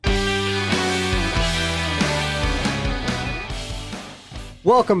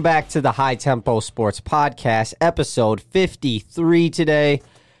Welcome back to the High Tempo Sports Podcast, episode 53 today.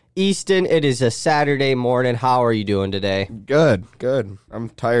 Easton, it is a Saturday morning. How are you doing today? Good. I'm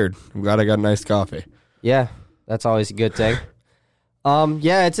tired. I'm glad I got a nice coffee. Yeah, that's always a good thing.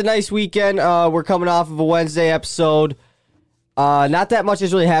 Yeah, it's a nice weekend. We're coming off of a Wednesday episode. Not that much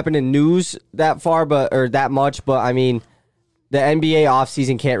has really happened in news that much, but I mean, the NBA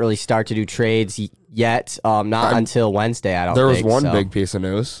offseason can't really start to do trades yet. Not until Wednesday, I don't think. There was one big piece of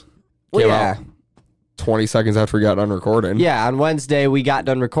news. Well, Came yeah. out 20 seconds after we got done recording. Yeah, on Wednesday we got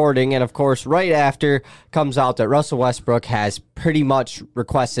done recording, and of course, right after comes out that Russell Westbrook has pretty much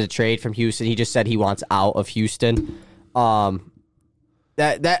requested a trade from Houston. He just said he wants out of Houston.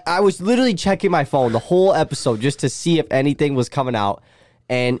 That I was literally checking my phone the whole episode just to see if anything was coming out,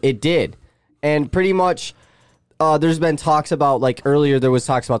 and it did. And pretty much, there's been talks about, like earlier there was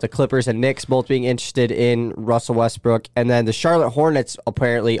talks about the Clippers and Knicks both being interested in Russell Westbrook, and then the Charlotte Hornets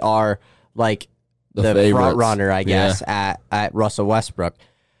apparently are like the front runner, I guess, at Russell Westbrook.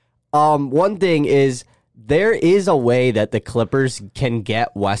 One thing is, there is a way that the Clippers can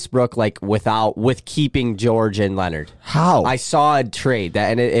get Westbrook with keeping George and Leonard. How? I saw a trade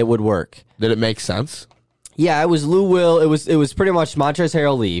and it would work. Did it make sense? Yeah, it was Lou Will. It was pretty much Montrezl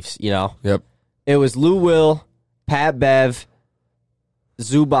Harrell leaves, you know. Yep. It was Lou Will, Pat Bev,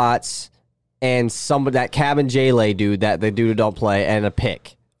 Zubats, and that Cabin J-Lay dude, that the dude who don't play, and a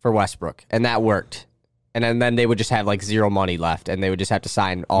pick for Westbrook, and that worked. And then they would just have like zero money left, and they would just have to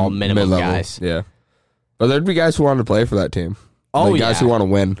sign all minimum Mid-level, guys. Yeah. But there'd be guys who wanted to play for that team. Guys who want to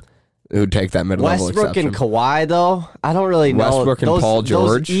win, who would take that mid-level Westbrook exception. and Kawhi, though, I don't really know. Westbrook and Paul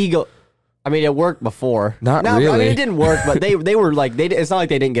George. I mean, it worked before. Not really. I mean, it didn't work, but they were like it's not like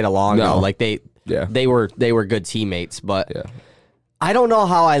they didn't get along. No. Though. Like they were good teammates. But yeah. I don't know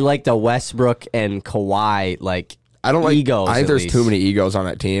how I like the Westbrook and Kawhi I don't like egos. I think there's too many egos on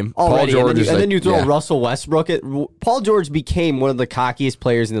that team. Already, Paul George and then you throw Russell Westbrook. Paul George became one of the cockiest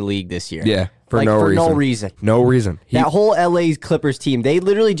players in the league this year. Yeah, for no reason. That whole LA Clippers team, they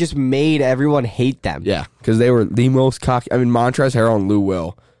literally just made everyone hate them. Yeah, because they were the most cocky. I mean, Montrezl Harrell and Lou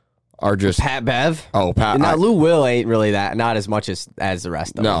Will are just Pat Bev. Oh, Pat. Now Lou Will ain't really that, not as much as the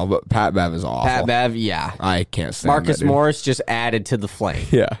rest of them. No, but Pat Bev is awful. Pat Bev, yeah. I can't stand Marcus that dude. Morris just added to the flame.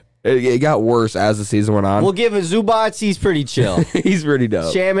 Yeah. It got worse as the season went on. We'll give it Zubats. He's pretty chill. He's pretty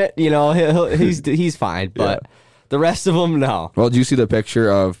dope. Shamit, he's fine, but the rest of them, no. Well, did you see the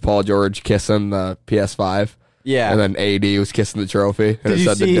picture of Paul George kissing the PS5? Yeah. And then AD was kissing the trophy. And Did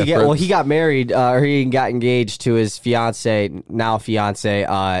you see? He got married, or he got engaged to his now fiance,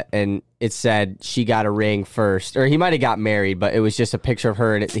 and it said she got a ring first, or he might have got married, but it was just a picture of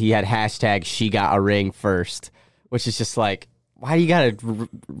her, and he had hashtag she got a ring first, which is just like, why do you gotta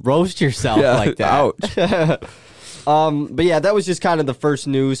roast yourself like that? Ouch. But yeah, that was just kind of the first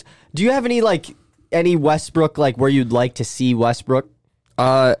news. Do you have any Westbrook where you'd like to see Westbrook?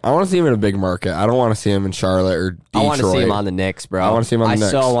 I want to see him in a big market. I don't want to see him in Charlotte or Detroit. I want to see him on the Knicks, bro. I want to see him on the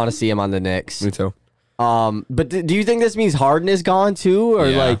Knicks. I so want to see him on the Knicks. Me too. But do you think this means Harden is gone too,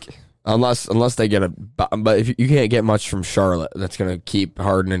 or unless they get but if you can't get much from Charlotte, that's gonna keep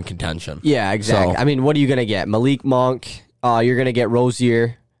Harden in contention. Yeah, exactly. So, I mean, what are you gonna get? Malik Monk. You're gonna get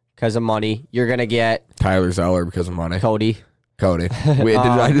Rozier because of money. You're gonna get Tyler Zeller because of money. Cody. Wait, did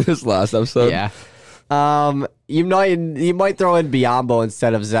I do this last episode? Yeah. You might throw in Biyombo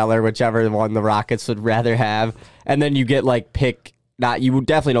instead of Zeller, whichever one the Rockets would rather have, and then you get you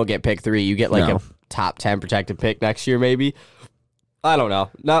definitely don't get pick 3. You get a top 10 protected pick next year, maybe. I don't know.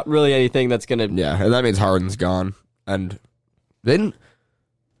 Not really anything that's gonna. Yeah, and that means Harden's gone. And then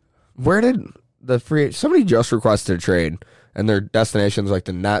where did somebody just requested a trade? And their destination's like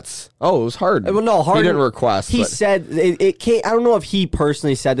the Nets. Oh, it was Harden. Well, no, Harden. He didn't request. He said it came. I don't know if he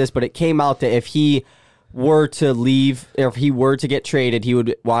personally said this, but it came out that if he were to leave, or if he were to get traded, he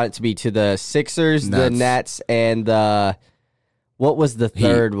would want it to be to the Sixers, the Nets, and what was the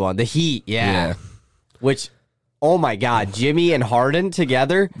third one? The Heat. Yeah. Which, oh my God, Jimmy and Harden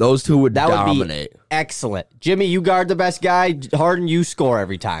together. Those two would dominate. Would be excellent. Jimmy, you guard the best guy. Harden, you score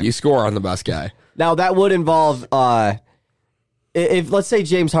every time. You score on the best guy. Now that would involve. If let's say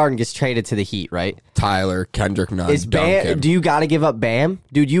James Harden gets traded to the Heat, right? Tyler, Kendrick Nunn, Is Bam? Duncan. Do you got to give up Bam,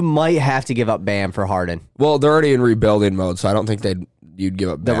 dude? You might have to give up Bam for Harden. Well, they're already in rebuilding mode, so I don't think you'd give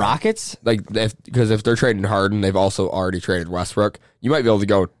up Bam. The Rockets, because if they're trading Harden, they've also already traded Westbrook. You might be able to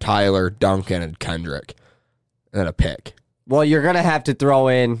go Tyler, Duncan, and Kendrick, and then a pick. Well, you're gonna have to throw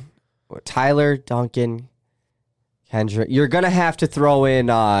in Tyler, Duncan, Kendrick. You're gonna have to throw in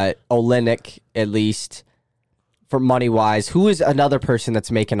Olynyk at least. for money wise. Who is another person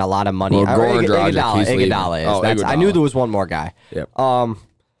that's making a lot of money? Well, Goran Dragic, he's leaving. Iguodala is. Oh, I knew there was one more guy. Yep.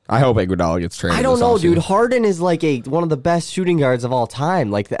 I hope Iguodala gets traded. I don't this know, offseason. dude. Harden is like one of the best shooting guards of all time.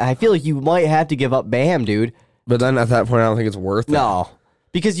 Like, I feel like you might have to give up Bam, dude. But then at that point, I don't think it's worth it. No,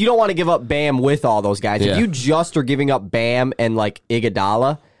 because you don't want to give up Bam with all those guys. Yeah. If you just are giving up Bam and like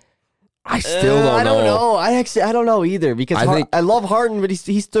Iguodala, I still don't know. I don't know. I don't know either because I love Harden, but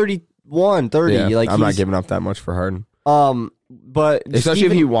he's 31, 30. Yeah, Like I'm not giving up that much for Harden. But Especially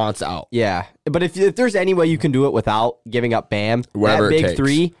if he wants out. Yeah, but if there's any way you can do it without giving up Bam, Whatever that it big takes.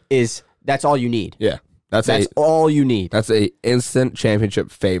 three that's all you need. Yeah. That's all you need. That's a instant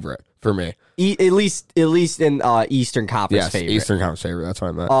championship favorite for me. At least in Eastern Conference Yes, favorite. Eastern Conference favorite. That's what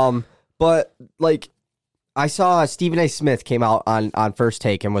I meant. But like I saw Stephen A. Smith came out on First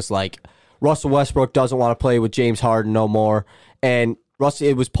Take and was like, Russell Westbrook doesn't want to play with James Harden no more. And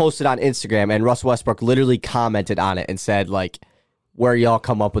it was posted on Instagram, and Russell Westbrook literally commented on it and said, like, where y'all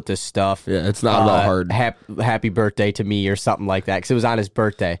come up with this stuff. Yeah, it's not about Harden. Happy birthday to me or something like that, because it was on his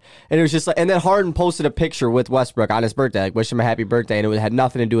birthday. And it was just like, and then Harden posted a picture with Westbrook on his birthday, like, wish him a happy birthday, and it had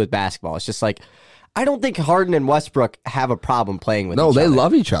nothing to do with basketball. It's just like, I don't think Harden and Westbrook have a problem playing with each other. No, they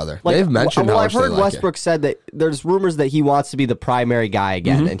love each other. Like, They've mentioned how I've much heard they like Westbrook said that there's rumors that he wants to be the primary guy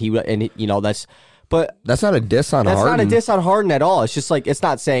again, Mm-hmm. and you know, but That's not a diss on that's Harden. not a diss on Harden at all. It's just like, it's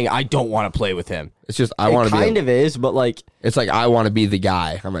not saying I don't want to play with him. It's just I want to be. Kind of is, but like, It's like I want to be the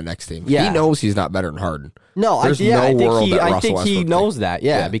guy on my next team. Yeah. He knows he's not better than Harden. no, There's I no think world he, that I Russell think he Westbrook knows that.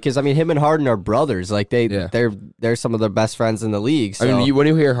 Yeah, Yeah. because I mean, him and Harden are brothers. Like Yeah. they're some of the best friends in the league. So. I mean, when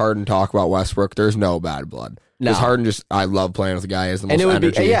you hear Harden talk about Westbrook, there's no bad blood. Because No. Harden I love playing with the guy. He has the most and it would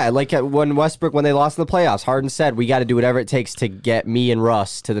energy. be like when they lost in the playoffs, Harden said, "We got to do whatever it takes to get me and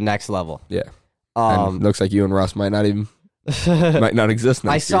Russ to the next level." Yeah. And looks like you and Russ might not exist next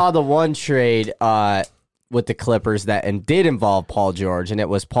I year. saw the one trade with the Clippers that did involve Paul George, and it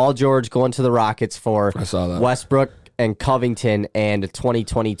was Paul George going to the Rockets for I saw that. Westbrook and Covington and a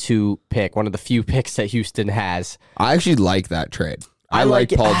 2022 pick, one of the few picks that Houston has. I actually like that trade. I like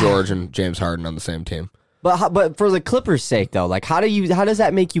like it. Paul George and James Harden on the same team. But for the Clippers' sake, though, like how does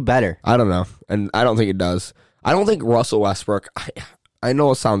that make you better? I don't know, and I don't think it does. I don't think Russell Westbrook. I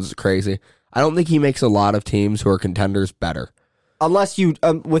know it sounds crazy. I don't think he makes a lot of teams who are contenders better. Unless you,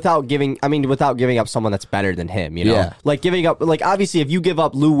 without giving up someone that's better than him, you know, Yeah. like giving up, like obviously if you give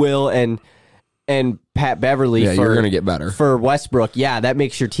up Lou Will and Pat Beverly, Yeah, you're gonna get better for Westbrook. Yeah, that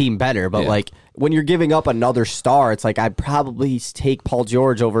makes your team better. But Yeah. like when you're giving up another star, it's like I'd probably take Paul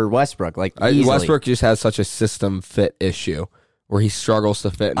George over Westbrook. Like easily. Westbrook just has such a system fit issue where he struggles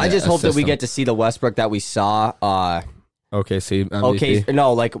to fit. In I just hope that we system. get to see the Westbrook that we saw. OKC MVP. Okay,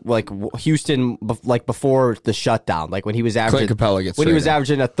 no, like Houston, like before the shutdown, like when he was averaging Clint Capella gets when he was traded.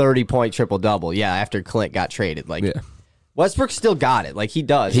 averaging a 30-point triple double. Yeah, after Clint got traded, like Yeah. Westbrook still got it. Like he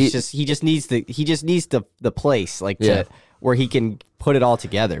does. He just needs the place like Yeah. to where he can put it all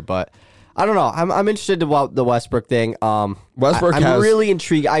together. But I don't know. I'm interested about the Westbrook thing. Westbrook I'm has- really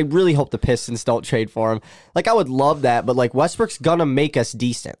intrigued. I really hope the Pistons don't trade for him. Like I would love that, but like Westbrook's gonna make us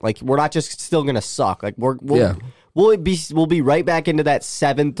decent. Like we're not just still gonna suck. Like Yeah. we'll be right back into that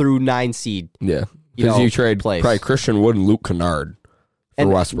 7 through 9 seed. Yeah, you because know, you trade place. probably Christian Wood and Luke Kennard for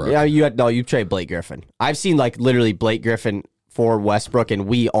Westbrook. Yeah, you trade Blake Griffin. I've seen like literally Blake Griffin for Westbrook, and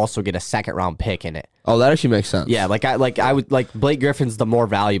we also get a 2nd-round pick in it. Oh, that actually makes sense. Yeah, I would like Blake Griffin's the more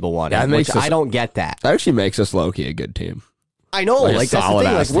valuable one. Yeah, it makes which us- I don't get that. That actually makes us low-key a good team. I know, like a like that's the solid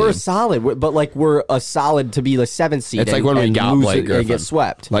thing. Like ass we're team. solid, but like we're a solid to be the 7th seed. It's like when we got lose Blake it Griffin. and get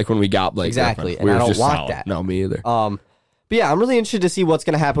swept. Like when we got Blake Exactly, Griffin. and I were don't just want solid. that. No, me either. But yeah, I'm really interested to see what's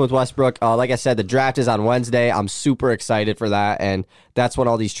going to happen with Westbrook. Like I said, the draft is on Wednesday. I'm super excited for that, and that's when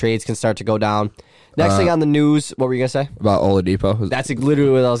all these trades can start to go down. Next thing on the news, what were you going to say? About Oladipo. That's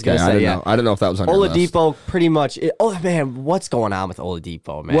literally what I was going to I say. didn't Yeah, know. I didn't know if that was on your list. Oladipo pretty much. Oh man, what's going on with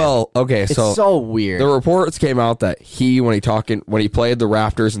Oladipo, man? Well, okay, it's so so weird. the reports came out that when he played the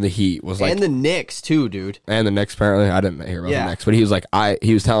Raptors and the Heat was like, and the Knicks too, dude. and the Knicks apparently. I didn't hear about Yeah. the Knicks, but he was like,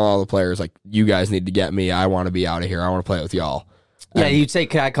 he was telling all the players like, you guys need to get me. I want to be out of here. I want to play with y'all. Yeah, he'd say,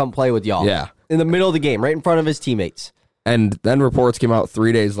 "Can I come play with y'all?" Yeah. in the middle of the game, right in front of his teammates. And then reports came out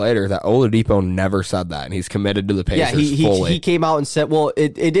 3 days later that Oladipo never said that, and he's committed to the Yeah, Pacers fully. he came out and said, "Well,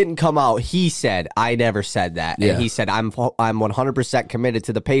 it didn't come out." He said, "I never said that," Yeah. and he said, "I'm 100% committed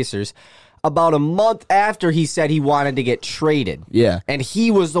to the Pacers." About a month after he said he wanted to get traded, Yeah. and he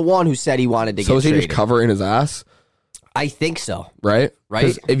was the one who said he wanted to So get is he traded. just covering his ass, I think so. right? Right.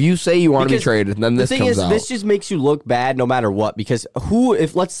 'Cause if you say you want to be Because traded, then this the thing comes is, out. this just makes you look bad no matter what. Because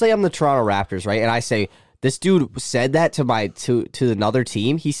if let's say I'm the Toronto Raptors, right, and I say this dude said that to another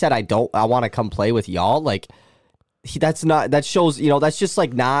team. He said I want to come play with y'all. Like that's not, that shows, that's just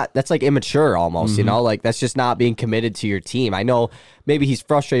like not, that's like immature almost, like that's just not being committed to your team. I know maybe he's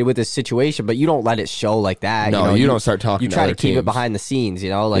frustrated with this situation, but you don't let it show like that. No, you don't start talking. You try to keep teams. it behind the scenes,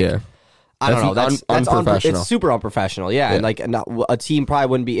 like. Yeah. I don't know. That's unprofessional. It's super unprofessional. Yeah, and like a team probably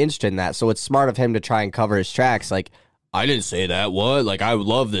wouldn't be interested in that. So it's smart of him to try and cover his tracks. Like, I didn't say that. What? Like, I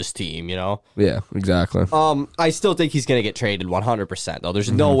love this team. Yeah, exactly. I still think he's gonna get traded 100%. Though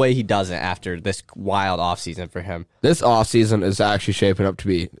there's no way he doesn't after this wild offseason for him. This offseason is actually shaping up to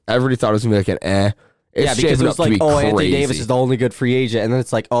be. Everybody thought it was gonna be like an eh. It's because it was like, crazy. Anthony Davis is the only good free agent, and then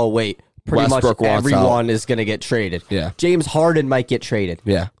it's like, oh wait. Pretty Westbrook much wants everyone out. is going to get traded. Yeah. James Harden might get traded.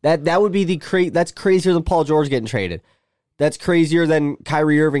 Yeah. That would be that's crazier than Paul George getting traded. That's crazier than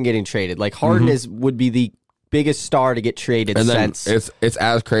Kyrie Irving getting traded. Like Harden would be the biggest star to get traded And then since. it's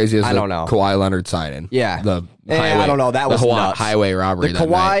as crazy as I don't know. Kawhi Leonard signing. Yeah. The I don't know. That was nuts. highway robbery. The that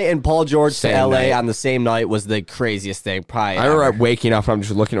Kawhi night. and Paul George Same to LA night. on the same night was the craziest thing. Probably. I remember waking up and I'm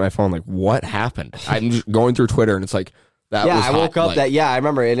just looking at my phone like, what happened? I'm just going through Twitter and it's like that. Yeah, was I woke hot. up like, I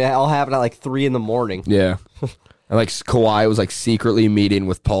remember it all happened at like 3 a.m. Yeah. And like Kawhi was like secretly meeting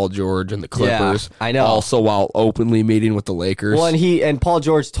with Paul George and the Clippers. Yeah, I know. Also while openly meeting with the Lakers. Well, and Paul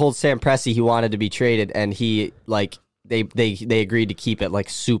George told Sam Presti he wanted to be traded, and he like they agreed to keep it like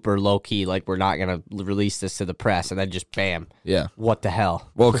super low key, like we're not gonna release this to the press, and then just bam, Yeah. what the hell?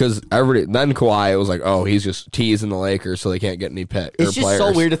 Well, because then Kawhi was like, oh, he's just teasing the Lakers so they can't get any players. It's just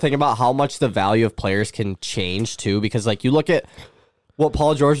so weird to think about how much the value of players can change too, because like you look at what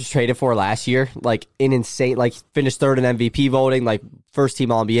Paul George was traded for last year, like an insane, like finished third in MVP voting, like first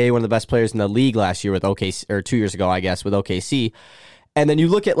team All NBA, one of the best players in the league last year with OKC, or 2 years ago, I guess, with OKC. And then you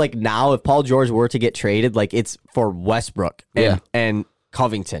look at like now, if Paul George were to get traded, like it's for Westbrook and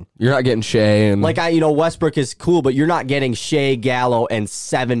Covington. You're not getting Shea and Like Westbrook is cool, but you're not getting Shea, Gallo, and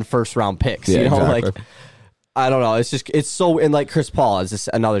 7 first-round picks. Yeah, exactly. Like I don't know. It's so, and like Chris Paul is just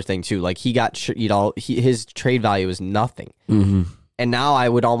another thing too. Like he got his trade value is nothing. Mm-hmm. And now I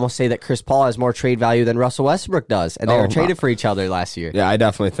would almost say that Chris Paul has more trade value than Russell Westbrook does, and they were traded for each other last year. Yeah, I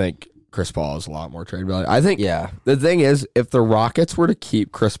definitely think Chris Paul has a lot more trade value. I think Yeah. the thing is, if the Rockets were to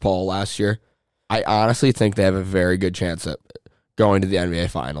keep Chris Paul last year, I honestly think they have a very good chance at going to the NBA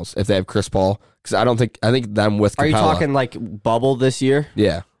Finals if they have Chris Paul. Because I think them with Are you Capella. talking like bubble this year?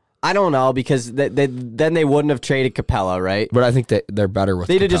 Yeah, I don't know, because then they wouldn't have traded Capella, right? but I think they're better with.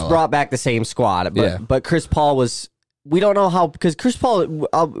 They'd have just Capella. brought back the same squad. But, Yeah. but Chris Paul was. We don't know how, because Chris Paul,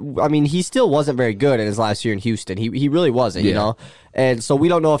 I mean, he still wasn't very good in his last year in Houston. He really wasn't, And so we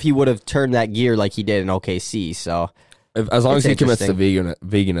don't know if he would have turned that gear like he did in OKC. So, As long as he commits to interesting.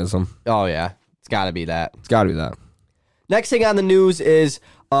 veganism, oh yeah, it's got to be that. it's got to be that. Next thing on the news is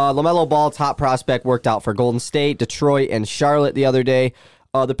LaMelo Ball, top prospect, worked out for Golden State, Detroit, and Charlotte the other day.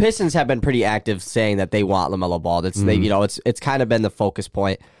 The Pistons have been pretty active saying that they want LaMelo Ball. It's kind of been the focus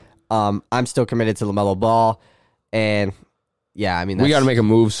point. I'm still committed to LaMelo Ball. And yeah, I mean, We got to make a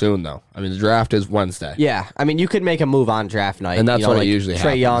move soon, though. I mean, the draft is Wednesday. Yeah, I mean, you could make a move on draft night, And that's what it like usually Trae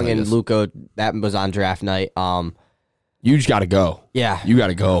happens, Young I and guess. Luka, that was on draft night. You just got to go. Yeah, You got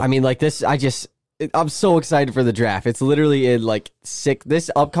to go. I mean, like this, I'm so excited for the draft. It's literally in like this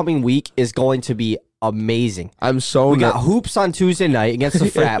upcoming week is going to be amazing. I'm so We got hoops on Tuesday night against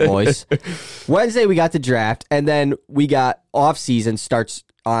the frat boys. Wednesday we got the draft, and then we got off season starts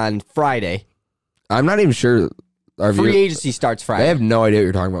on Friday. I'm not even sure. Free agency starts Friday. They have no idea what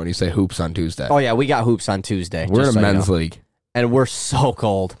you're talking about when you say hoops on Tuesday. Oh yeah, we got hoops on Tuesday. We're in just a so you men's know. league. And we're so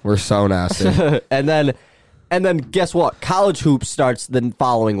cold. We're so nasty. and then guess what? College hoops starts the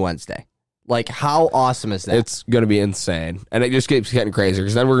following Wednesday. Like, how awesome is that? It's going to be insane. And it just keeps getting crazier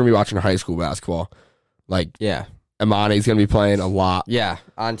because then we're going to be watching high school basketball. Like, yeah. Imani's going to be playing a lot. Yeah,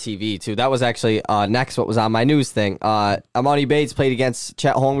 on TV, too. That was actually next what was on my news thing. Imani Bates played against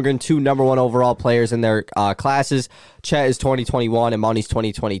Chet Holmgren, 2 number 1 overall players in their classes. Chet is 2021, Imani's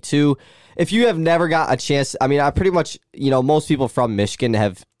 2022. If you have never got a chance, I mean, I pretty much, most people from Michigan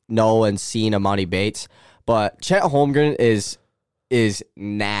know and seen Imani Bates, but Chet Holmgren is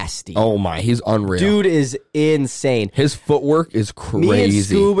nasty. Oh, my. He's unreal. Dude is insane. His footwork is crazy. Me and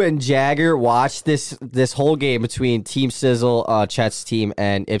Scoob and Jagger watched this whole game between Team Sizzle, Chet's team,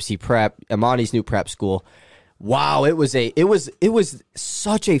 and Ipsy Prep, Imani's new prep school. Wow, it was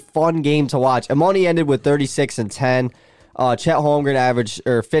such a fun game to watch. Imani ended with 36 and 10. Chet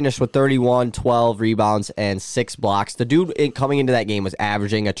Holmgren finished with 31, 12 rebounds, and 6 blocks. The dude coming into that game was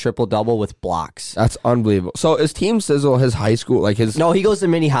averaging a triple-double with blocks. That's unbelievable. So is Team Sizzle his high school? Like his? No, he goes to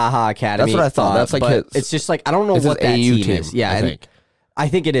Minnehaha Academy. That's what I thought. That's like but his- it's just like, I don't know It's what his that AU team is. Yeah, I and think. I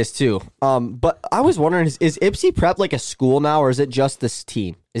think it is too. But I was wondering, is Ipsy Prep like a school now, or is it just this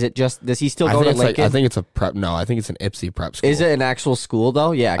team? Is it just, does he still go to Lincoln? I think it's a prep. No, I think it's an Ipsy Prep school. Is it an actual school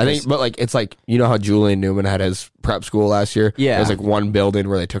though? Yeah. I think, but like, it's like, you know how Julian Newman had his prep school last year? Yeah. There's like one building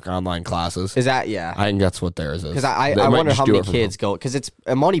where they took online classes. Is that, yeah. I think that's what theirs is. Because I wonder how many kids go, because it's,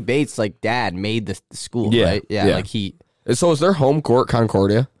 Monty Bates, like dad made the school, Yeah, right? Yeah, yeah. like he. So is their home court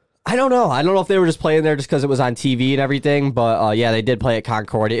Concordia? I don't know. I don't know if they were just playing there just because it was on TV and everything, but yeah, they did play at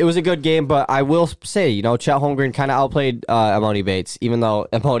Concordia. It was a good game, but I will say, you know, Chet Holmgren kind of outplayed Amoni Bates, even though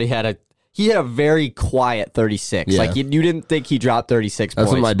Amoni had a very quiet 36. Yeah. Like you didn't think he dropped 36 That's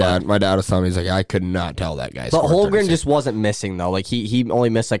points. what my dad was telling me. He's like, I could not tell that guy. But scored Holmgren 36. just wasn't missing though. Like he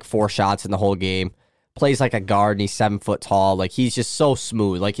only missed like 4 shots in the whole game. Plays like a guard and he's 7 foot tall. Like he's just so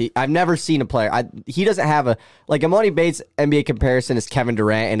smooth. Like I've never seen a player. He doesn't have a like Amoni Bates NBA comparison is Kevin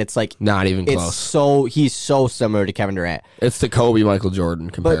Durant, and it's like not even it's close. he's so similar to Kevin Durant. It's the Kobe Michael Jordan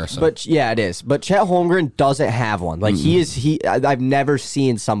comparison. But yeah, it is. But Chet Holmgren doesn't have one. Like I've never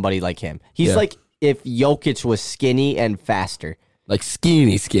seen somebody like him. He's like if Jokic was skinny and faster. Like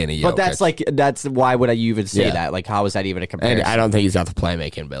skinny Jokic. But that's why would I even say Yeah. that? Like how is that even a comparison? And I don't think he's got the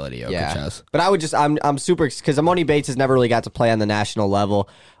playmaking ability Jokic has. But I would just I'm super because Amoni Bates has never really got to play on the national level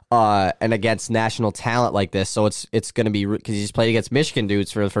and against national talent like this. So it's going to be because he's played against Michigan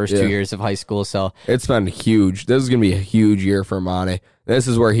dudes for the first 2 years of high school. So It's been huge. This is going to be a huge year for Amani. This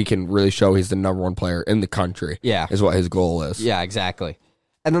is where he can really show he's the number 1 player in the country. Yeah. Is what his goal is. yeah, exactly.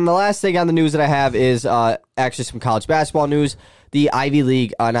 And then the last thing on the news that I have is actually some college basketball news. The Ivy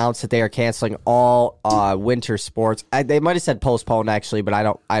League announced that they are canceling all winter sports. They might have said postpone actually,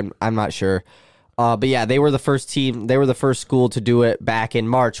 but I'm not sure. But yeah, they were the first team. They were the first school to do it back in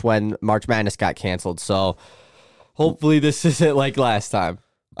March when March Madness got canceled. So hopefully this isn't like last time.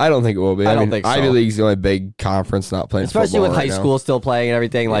 I don't think it will be. I don't think so. Ivy League's the only big conference not playing Especially football with right high now. school still playing and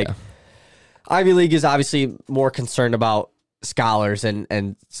everything. Like Ivy League is obviously more concerned about scholars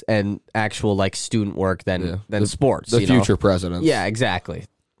and actual like student work than sports. The future presidents. Yeah, exactly.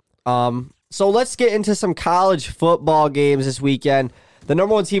 So let's get into some college football games this weekend. The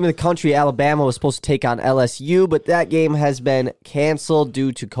number 1 team in the country, Alabama, was supposed to take on LSU, but that game has been canceled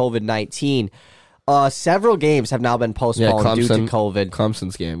due to COVID-19. Several games have now been postponed due to COVID.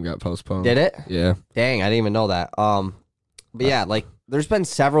 Clemson's game got postponed. Did it? Yeah. Dang, I didn't even know that. But yeah, like there's been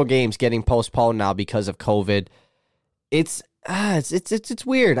several games getting postponed now because of COVID. It's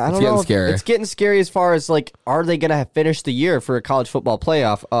weird. I don't know. Getting scary. It's getting scary as far as like, are they gonna finish the year for a college football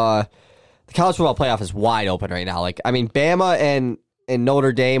playoff? The college football playoff is wide open right now. Like, I mean, Bama and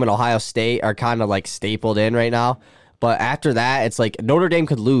Notre Dame and Ohio State are kind of like stapled in right now. But after that, it's like Notre Dame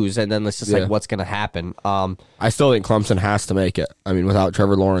could lose, and then it's just like, what's gonna happen? I still think Clemson has to make it. I mean, without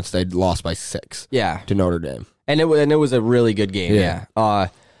Trevor Lawrence, they'd lost by 6. Yeah, to Notre Dame, and it was a really good game. Yeah.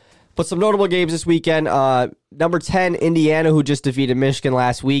 But some notable games this weekend. Number 10, Indiana, who just defeated Michigan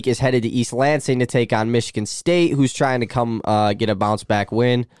last week, is headed to East Lansing to take on Michigan State, who's trying to come get a bounce-back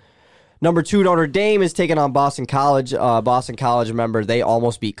win. Number 2, Notre Dame is taking on Boston College. Boston College, remember, they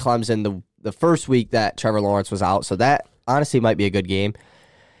almost beat Clemson the first week that Trevor Lawrence was out, so that honestly might be a good game.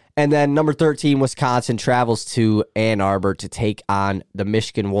 And then number 13, Wisconsin, travels to Ann Arbor to take on the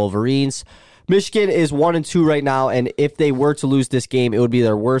Michigan Wolverines. Michigan is 1-2 right now, and if they were to lose this game, it would be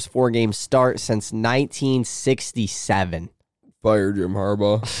their worst 4-game start since 1967. fire Jim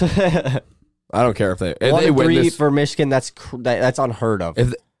Harbaugh. I don't care if they 1-3 for Michigan. That's unheard of.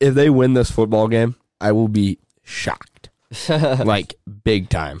 If they win this football game, I will be shocked, like big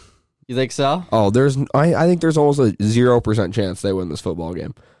time. You think so? Oh, I think there's almost a 0% chance they win this football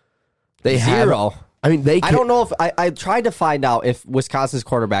game. They Zero. I mean, they. I don't know if I tried to find out if Wisconsin's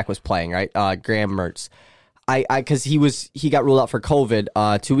quarterback was playing, right? Graham Mertz. Because he got ruled out for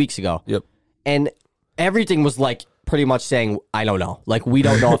COVID 2 weeks ago. Yep. And everything was like pretty much saying, I don't know. Like, we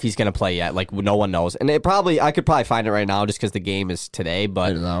don't know if he's going to play yet. Like, no one knows. And I could probably find it right now just because the game is today.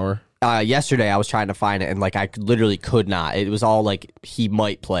 But in an hour. Yesterday I was trying to find it and like I literally could not. It was all like he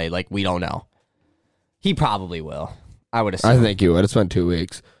might play. Like, we don't know. He probably will. I would assume. I think he would. It's been 2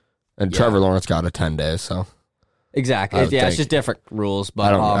 weeks. And Trevor Lawrence got a 10 days, so. Exactly. Yeah, it's just different rules.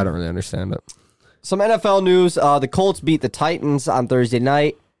 But I don't really understand it. Some NFL news. The Colts beat the Titans on Thursday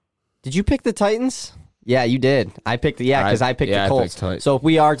night. Did you pick the Titans? Yeah, you did. I picked because I picked the Colts. So if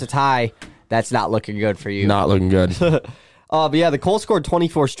we are to tie, that's not looking good for you. Not looking good. But yeah, the Colts scored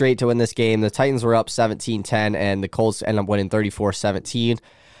 24 straight to win this game. The Titans were up 17-10, and the Colts ended up winning 34-17.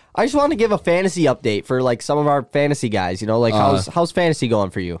 I just want to give a fantasy update for like some of our fantasy guys. You know, like how's fantasy going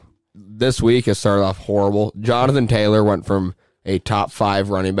for you? This week has started off horrible. Jonathan Taylor went from a top 5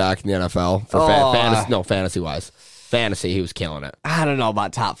 running back in the NFL for fantasy wise. fantasy, he was killing it. I don't know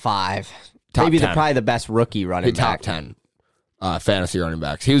about top 5. Top Maybe 10. probably the best rookie running Top back. 10 fantasy running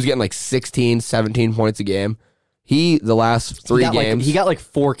backs. He was getting like 16, 17 points a game. The last 3 games. He got like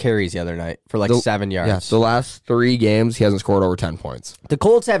 4 carries the other night for like 7 yards. Yeah, the last 3 games, he hasn't scored over 10 points. The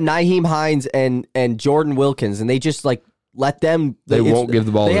Colts have Nyheim Hines and Jordan Wilkins, and they just like let them. They won't give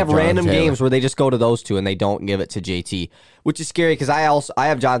the ball They to have Jonathan random Taylor. games where they just go to those two and they don't give it to JT, which is scary because I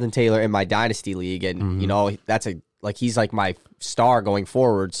have Jonathan Taylor in my dynasty league, and you know he's like my star going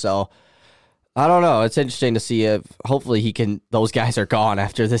forward. So I don't know. It's interesting to see if hopefully those guys are gone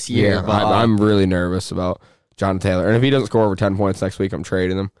after this year. Yeah, but, I'm really nervous about Jonathan Taylor. And if he doesn't score over 10 points next week, I'm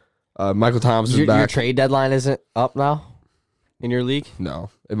trading him. Michael Thomas is your back. trade deadline isn't up now in your league? No,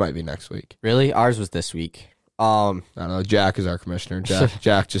 it might be next week. Really? Ours was this week. I don't know. Jack is our commissioner.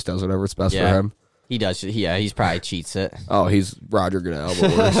 Jack just does whatever's best for him. He does. Yeah, he's probably cheats it. Oh, he's Roger Goodell,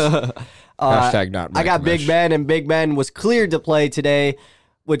 but worse. Hashtag not I got Mike Big Mish. Ben, and Big Ben was cleared to play today,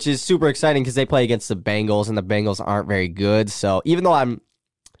 which is super exciting because they play against the Bengals, and the Bengals aren't very good. So even though I'm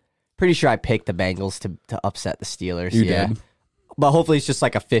pretty sure I picked the Bengals to upset the Steelers, You did. But hopefully it's just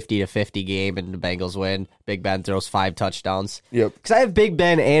like a 50-50 game, and the Bengals win. Big Ben throws 5 touchdowns. Yep. Because I have Big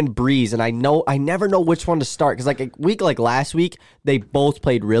Ben and Breeze, and I never know which one to start. Because like a week like last week, they both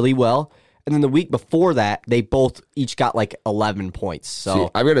played really well. And then the week before that, they both each got like 11 points. So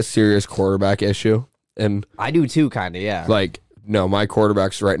See, I've got a serious quarterback issue. And, I do too, kind of, yeah. no, my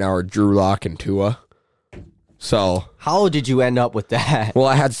quarterbacks right now are Drew Lock and Tua. So, How did you end up with that? well,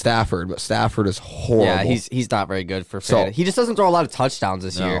 I had Stafford, but Stafford is horrible. Yeah, he's not very good for So- fantasy. He just doesn't throw a lot of touchdowns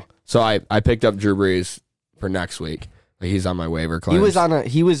this year. So I picked up Drew Brees for next week. He's on my waiver claims.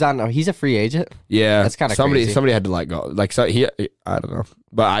 He's a free agent. Yeah, That's kinda somebody. crazy. Somebody had to let go. Like so, I don't know,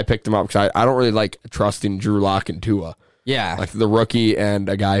 but I picked him up because I don't really like trusting Drew Lock and Tua, Yeah. like the rookie and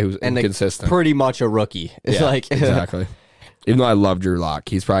a guy who's and inconsistent. pretty much a rookie. It's Yeah, like exactly. Even though I love Drew Lock,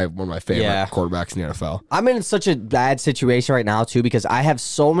 he's probably one of my favorite Yeah. quarterbacks in the NFL. I'm in such a bad situation right now too because I have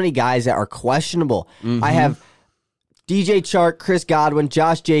so many guys that are questionable. Mm-hmm. I have DJ Chark, Chris Godwin,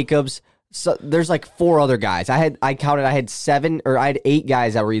 Josh Jacobs. So there's like 4 other guys. I had 8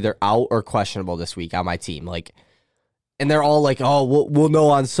 guys that were either out or questionable this week on my team. Like, and they're all like, "Oh, we'll know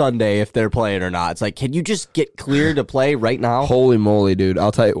on Sunday if they're playing or not." It's like, can you just get cleared to play right now? Holy moly, dude!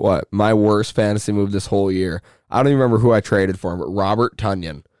 I'll tell you what, my worst fantasy move this whole year. I don't even remember who I traded for him, but Robert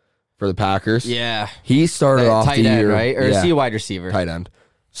Tonyan for the Packers. Yeah, He started off tight the end, year right? Or is yeah, he a wide receiver? tight end.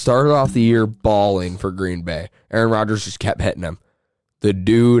 Started off the year balling for Green Bay. Aaron Rodgers just kept hitting him. The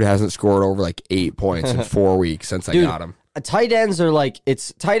dude hasn't scored over like 8 points in 4 weeks since I Dude, got him. tight ends are like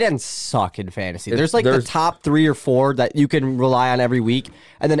tight ends suck in fantasy. There's the top 3 or 4 that you can rely on every week,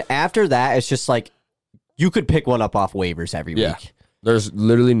 and then after that, it's just like you could pick one up off waivers every Yeah. week. There's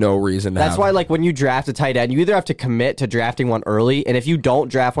literally no reason to That's have why, him. like when you draft a tight end, you either have to commit to drafting one early, and if you don't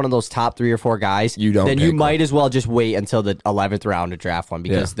draft one of those top 3 or 4 guys, You don't then you pick might as well just wait until the 11th round to draft one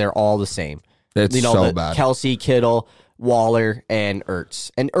because they're all the same. It's so bad. Kelsey, Kittle, Waller, and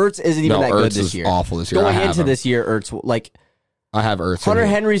Ertz. And Ertz isn't even that good Ertz this is year. awful this year. Going I have into him. this year, Ertz like. I have Ertz. Hunter in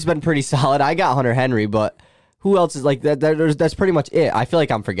here. Henry's been pretty solid. I got Hunter Henry, but who else is like that? That's pretty much it. I feel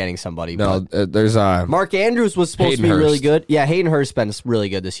like I'm forgetting somebody. No, but there's Mark Andrews was supposed to be Hayden really Hurst. good. Yeah, Hayden Hurst been really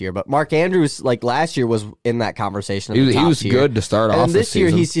good this year, but Mark Andrews like last year was in that conversation. Of he the was, top he was tier. good to start And off then this year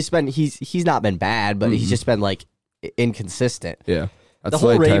season. he's just been he's not been bad, but he's just been like inconsistent. yeah. The That's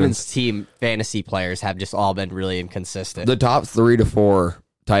whole why tight Ravens ends- team fantasy players have just all been really inconsistent. The top 3 to 4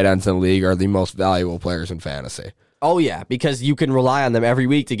 tight ends in the league are the most valuable players in fantasy. oh yeah, because you can rely on them every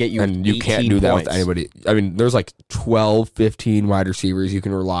week to get you. And you can't 18 do that points. with anybody. I mean, there's like 12, 15 wide receivers you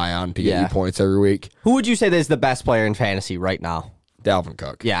can rely on to get Yeah. you points every week. Who would you say is the best player in fantasy right now? Dalvin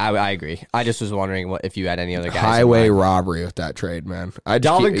Cook. Yeah, I agree. I just was wondering if you had any other guys. in Highway mind. robbery with that trade, man. I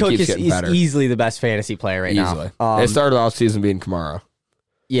just Dalvin keep, Cook it keeps is getting better. easily the best fantasy player right Easily. now. It started off season being Kamara.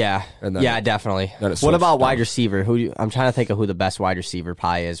 Yeah, And then- yeah, definitely. then it What switched about down. wide receiver? I'm trying to think of who the best wide receiver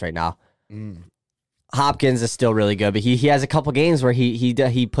pie is right now. Hopkins is still really good, but he has a couple games where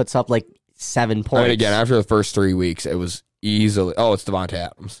he puts up like 7 points. I mean, again, after the first 3 weeks, it was easily. Oh, it's Devontae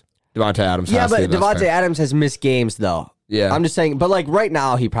Adams. Devontae Adams. Yeah, has to but be the best Devontae player. Adams has missed games though. Yeah. I'm just saying, but like right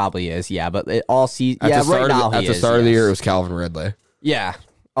now he probably is. Yeah, but all season. At Yeah, the start right now of the, at he the is, start of the yes. year, it was Calvin Ridley. Yeah.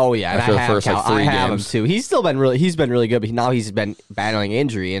 Oh yeah, and After I the have first, like, I 3 have him games. too. He's been really good, but now he's been battling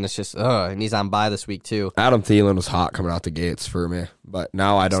injury, and it's just and he's on bye this week too. Adam Thielen was hot coming out the gates for me, but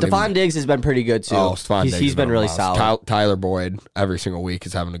now I don't. Stephon even, Diggs has been pretty good too. Oh, Stephon Diggs he's has been really a blast. solid. Tyler Boyd every single week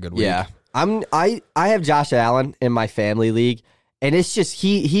is having a good week. Yeah, I have Josh Allen in my family league, and it's just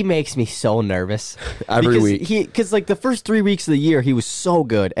he makes me so nervous Every week. because like the first 3 weeks of the year he was so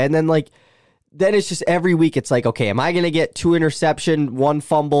good, and then like then it's just every week it's like, okay, am I going to get 2 interception, 1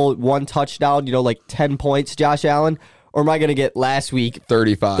 fumble, 1 touchdown, like 10 points, Josh Allen? Or am I going to get last week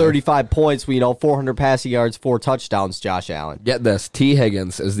 35 points, 400 passing yards, 4 touchdowns, Josh Allen? Get this. T.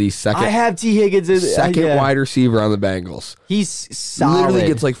 Higgins is the second. I have T. Higgins second wide receiver on the Bengals. He's solid. Literally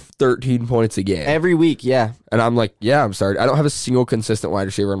gets like 13 points a game. Every week, yeah. And I'm like, yeah, I'm sorry. I don't have a single consistent wide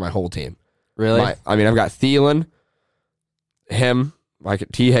receiver on my whole team. Really? I've got Thielen, him,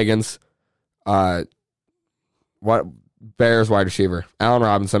 like T. Higgins, Bears wide receiver, Allen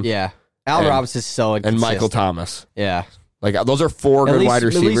Robinson. Yeah. Allen Robinson is so inconsistent. And Michael Thomas. Yeah. Like, those are 4 good wide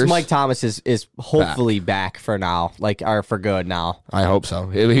receivers. At least Mike Thomas is hopefully back for now, or for good now. I hope so.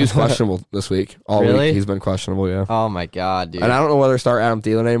 He was questionable this week. All week he's been questionable, yeah. Oh, my God, dude. And I don't know whether to start Adam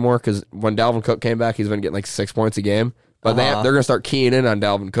Thielen anymore, because when Dalvin Cook came back, he's been getting like 6 points a game. But they're going to start keying in on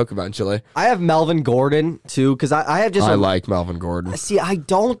Dalvin Cook eventually. I have Melvin Gordon, too, because I have just... I like Melvin Gordon. See, I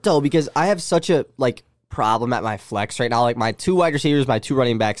don't, though, because I have such a, problem at my flex right now. Like, my 2 wide receivers, my 2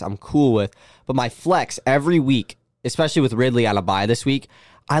 running backs, I'm cool with. But my flex every week, especially with Ridley on a bye this week,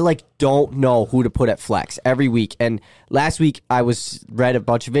 I don't know who to put at flex every week. And last week I read a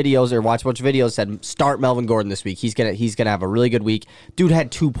bunch of videos or watched a bunch of videos said start Melvin Gordon this week. He's gonna have a really good week. Dude had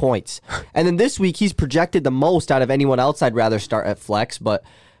 2 points. And then this week he's projected the most out of anyone else I'd rather start at flex, but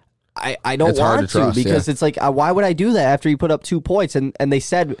I don't want to because it's like why would I do that after he put up 2 points and they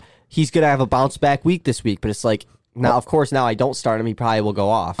said he's gonna have a bounce back week this week, but it's like now, of course, now I don't start him. He probably will go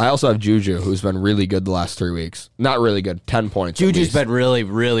off. I also have Juju, who's been really good the last 3 weeks. Not really good, 10 points. Juju's been really,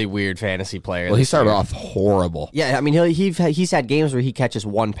 really weird fantasy player. Well, he started off horrible. Yeah, I mean, he's had games where he catches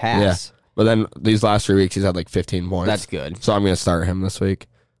 1 pass. Yeah, but then these last 3 weeks, he's had like 15 points. That's good. So I'm going to start him this week.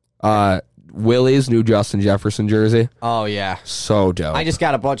 Willie's new Justin Jefferson jersey. Oh, yeah. So dope. I just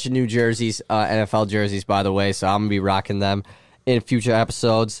got a bunch of new jerseys, NFL jerseys, by the way, so I'm going to be rocking them in future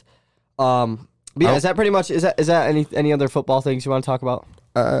episodes. But yeah, is that pretty much is that any other football things you want to talk about?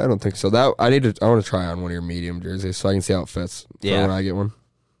 I don't think so. I want to try on one of your medium jerseys so I can see how it fits. Yeah, when I get one.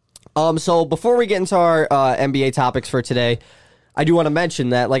 So before we get into our NBA topics for today, I do want to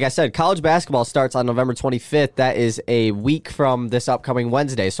mention that, like I said, college basketball starts on November 25th. That is a week from this upcoming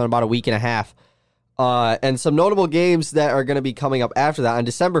Wednesday, so in about a week and a half. And some notable games that are going to be coming up after that. On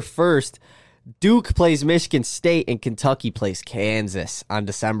December 1st, Duke plays Michigan State and Kentucky plays Kansas on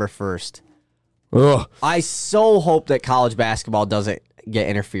December 1st. Ugh. I so hope that college basketball doesn't get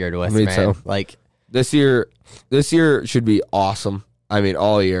interfered with, Me man. too. Like this year should be awesome. I mean,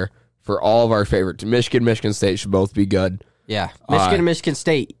 all year for all of our favorites. Michigan State should both be good. Yeah, Michigan and Michigan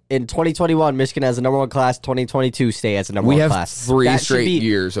State. In 2021, Michigan has a number 1 class. 2022, State has a number 1 class. We have 3 straight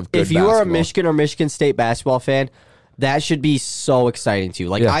years of good basketball. If you are a Michigan or Michigan State basketball fan, that should be so exciting to you.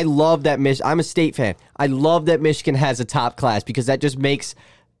 Like, I love that I'm a State fan. I love that Michigan has a top class because that just makes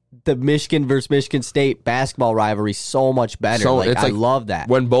the Michigan versus Michigan State basketball rivalry so much better. So I love that.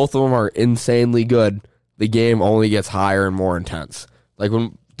 When both of them are insanely good, the game only gets higher and more intense. Like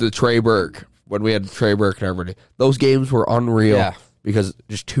when we had Trey Burke and everybody, those games were unreal because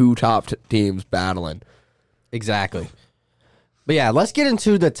just 2 top teams battling. Exactly. But yeah, let's get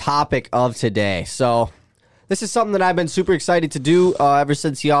into the topic of today. So this is something that I've been super excited to do ever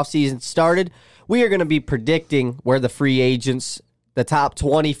since the offseason started. We are going to be predicting where the top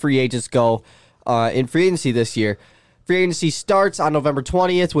 20 free agents go in free agency this year. Free agency starts on November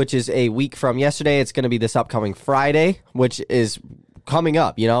 20th, which is a week from yesterday. It's going to be this upcoming Friday, which is coming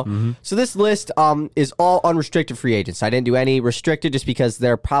up, Mm-hmm. So this list is all unrestricted free agents. I didn't do any restricted just because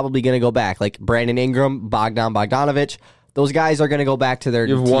they're probably going to go back. Like Brandon Ingram, Bogdanovich, those guys are going to go back to their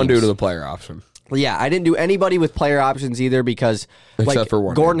You have teams. one due to the player option. Yeah, I didn't do anybody with player options either because Except for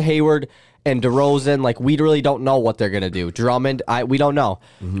one Gordon Hayward and DeRozan, we really don't know what they're going to do. Drummond, we don't know.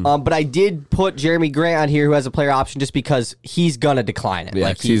 Mm-hmm. But I did put Jeremy Grant on here who has a player option just because he's going to decline it.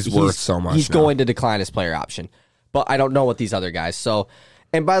 Yeah, he's worth so much. He's going to decline his player option. But I don't know what these other guys. So,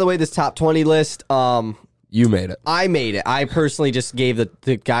 and by the way, this top 20 list... you made it. I made it. I personally just gave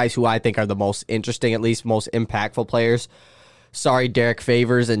the guys who I think are the most interesting, at least most impactful players. Sorry, Derek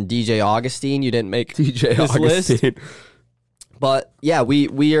Favors and DJ Augustine. You didn't make this list. But yeah,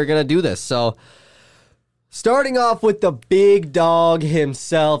 we are going to do this. So starting off with the big dog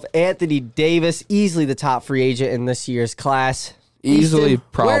himself, Anthony Davis, easily the top free agent in this year's class. Easily, Easton,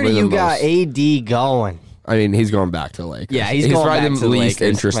 probably where do you got AD going? I mean, he's going back to the Lakers. Yeah, he's going back to the Lakers. He's probably the least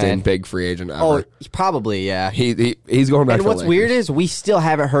interesting big free agent ever. Oh, probably, yeah. He's going back to the Lakers. And what's weird is we still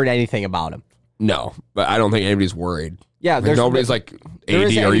haven't heard anything about him. No, but I don't think anybody's worried. Yeah, nobody's like,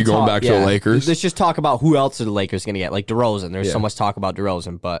 AD, are you going back to the Lakers? Let's just talk about who else are the Lakers going to get, like DeRozan. There's so much talk about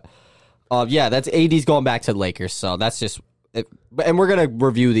DeRozan, but yeah, that's AD's going back to the Lakers, so that's just and we're gonna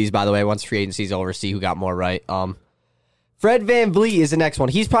review these, by the way, once free agency's over, see who got more right. Fred VanVleet is the next one.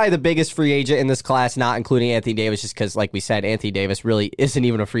 He's probably the biggest free agent in this class, not including Anthony Davis, just because, like we said, Anthony Davis really isn't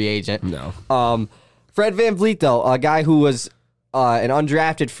even a free agent. No. Fred VanVleet, though, a guy who was an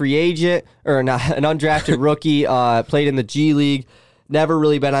undrafted free agent, or not an undrafted rookie, played in the G League, never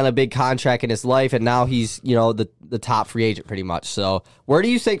really been on a big contract in his life, and now he's, the top free agent pretty much. So where do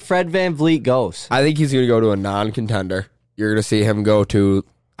you think Fred VanVleet goes? I think he's going to go to a non-contender. You're going to see him go to,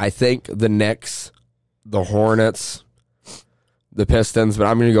 I think, the Knicks, the Hornets, the Pistons, but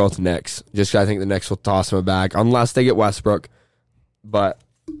I'm going to go with the Knicks. Just 'cause I think the Knicks will toss him a bag, unless they get Westbrook. But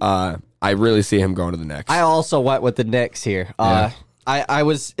I really see him going to the Knicks. I also went with the Knicks here. Yeah.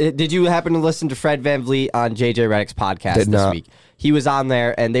 Did you happen to listen to Fred VanVleet on JJ Redick's podcast this week? He was on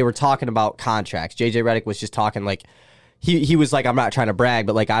there, and they were talking about contracts. JJ Redick was just talking like, he was like, I'm not trying to brag,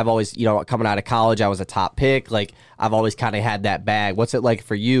 but like I've always, coming out of college, I was a top pick. Like I've always kind of had that bag. What's it like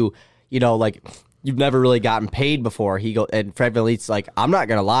for you? Like you've never really gotten paid before. And Fred VanVleet's like, I'm not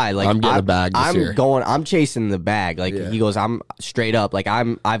gonna lie, like I'm getting a bag this year. I'm chasing the bag. Like He goes, I'm straight up, like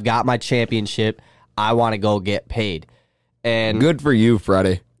I've got my championship. I want to go get paid. And good for you,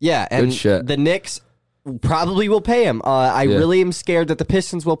 Freddie. Yeah, and good shit. The Knicks probably will pay him. I really am scared that the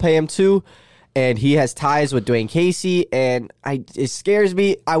Pistons will pay him too. And he has ties with Dwayne Casey, and it scares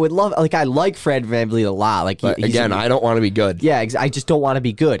me. I would love, I like Fred VanVleet a lot. Like, I don't want to be good. Yeah, I just don't want to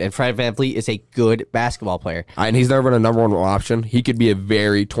be good. And Fred VanVleet is a good basketball player. And he's never been a number one option. He could be a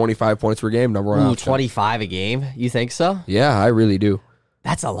very 25 points per game number one option. 25 a game? You think so? Yeah, I really do.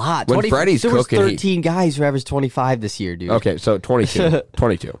 That's a lot. When Freddie's there cooking, was 13 guys who averaged 25 this year, dude. Okay, so 22.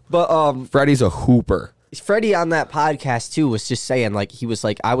 22. But Freddie's a hooper. Freddie on that podcast too was just saying, like, he was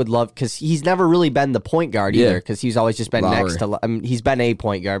like, I would love, because he's never really been the point guard either, because he's always just been Lowry. next to, he's been a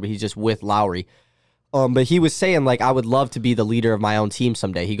point guard, but he's just with Lowry. But he was saying, like, I would love to be the leader of my own team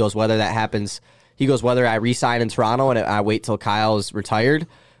someday. He goes, whether that happens, whether I re-sign in Toronto and I wait till Kyle is retired,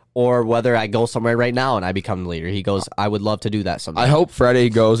 or whether I go somewhere right now and I become the leader. He goes, I would love to do that someday. I hope Freddie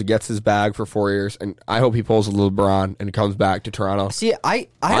goes and gets his bag for 4 years, and I hope he pulls a little LeBron and comes back to Toronto. See, I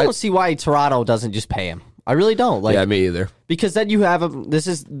don't see why Toronto doesn't just pay him. I really don't. Like, yeah, me either. Because then you have him. This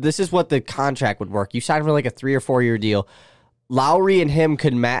is what the contract would work. You sign for like a 3 or 4 year deal. Lowry and him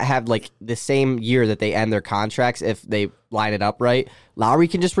could have like the same year that they end their contracts if they line it up right. Lowry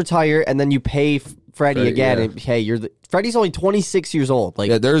can just retire, and then you pay Freddie again. Yeah. And hey, Freddie's only 26 years old. Like,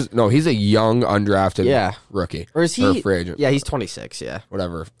 yeah, he's a young undrafted rookie. Or is he or free agent? Yeah, he's 26. Yeah,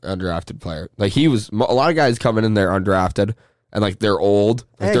 whatever, undrafted player. Like a lot of guys coming in there undrafted. And, like, they're old.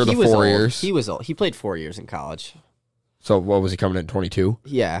 Like, they're the 4 years. He was old. He played 4 years in college. So, what was he coming in, 22?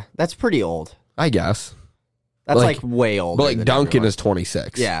 Yeah, that's pretty old. I guess. That's, like way old. But, like, Duncan is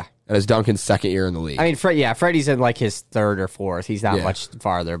 26. Yeah. And it's Duncan's second year in the league. I mean, Freddie's in, like, his third or fourth. He's not much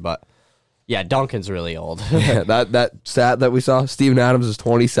farther, but, yeah, Duncan's really old. Yeah, that stat that we saw, Steven Adams is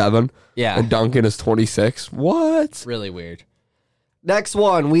 27. Yeah. And Duncan is 26. What? Really weird. Next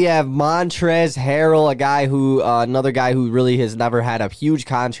one, we have Montrezl Harrell, another guy who really has never had a huge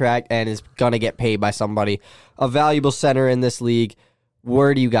contract and is going to get paid by somebody. A valuable center in this league.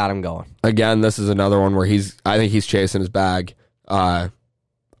 Where do you got him going? Again, this is another one where I think he's chasing his bag. I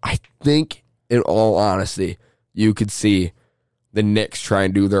think, in all honesty, you could see the Knicks try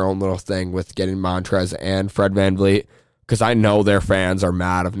and do their own little thing with getting Montrezl and Fred VanVleet. Because I know their fans are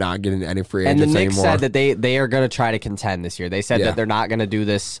mad of not getting any free agents anymore. And the Knicks said that they are going to try to contend this year. They said that they're not going to do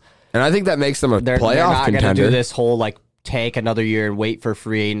this. And I think that makes them a playoff contender. They're not going to do this whole, like, take another year and wait for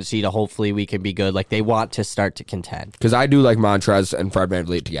free agency to hopefully we can be good. Like, they want to start to contend. Because I do like Montrezl and Fred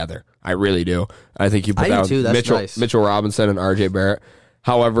VanVleet together. I really do. I think you put down Mitchell Robinson and RJ Barrett.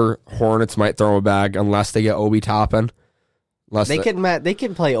 However, Hornets might throw a bag unless they get Obi Toppin. They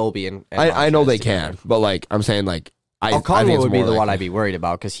can play Obi and I know they can. But, like, I'm saying, like, Okongwu would be the one I'd be worried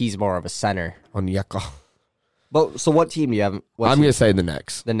about because he's more of a center. Onyeka. But so what team do you have? I'm going to say the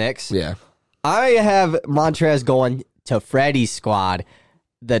Knicks. The Knicks? Yeah. I have Montrezl going to Freddie's squad,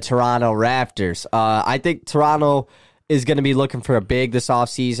 the Toronto Raptors. I think Toronto is going to be looking for a big this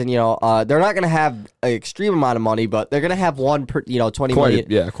offseason. They're not going to have an extreme amount of money, but they're going to have one per, 20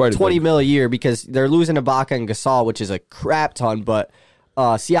 mil a year because they're losing Ibaka and Gasol, which is a crap ton, but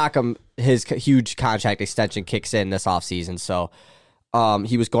Siakam, his huge contract extension kicks in this offseason. So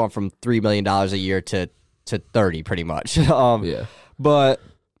he was going from $3 million a year to 30 pretty much. But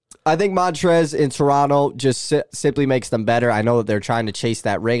I think Montrezl in Toronto just simply makes them better. I know that they're trying to chase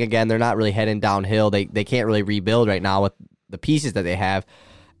that ring again. They're not really heading downhill. They can't really rebuild right now with the pieces that they have.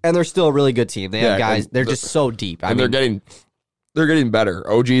 And they're still a really good team. They have guys. They're just so deep. They're getting they're getting better.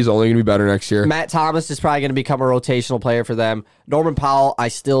 OG is only going to be better next year. Matt Thomas is probably going to become a rotational player for them. Norman Powell, I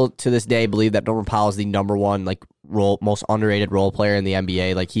still to this day believe that Norman Powell is the number one most underrated role player in the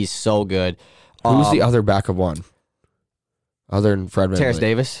NBA. Like he's so good. Who's the other backup one? Other than Fred VanVleet? Terrence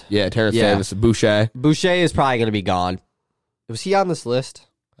Davis. Yeah, Terrence Davis. Boucher. Boucher is probably going to be gone. Was he on this list?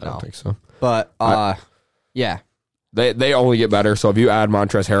 I don't think so. But yeah. They only get better. So if you add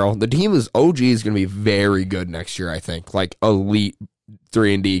Montrezl Harrell, the team is OG is going to be very good next year. I think like elite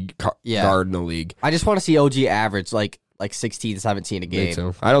 3-and-D guard in the league. I just want to see OG average like 16, 17 a game. Me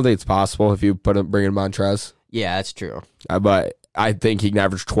too. I don't think it's possible if you bring in Montrezl. Yeah, that's true. But I think he can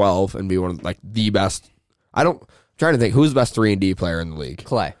average 12 and be one of the best. I'm trying to think who's the best 3-and-D player in the league.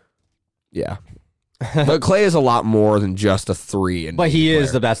 Clay. Yeah. But Clay is a lot more than just a 3-and-D. But he player.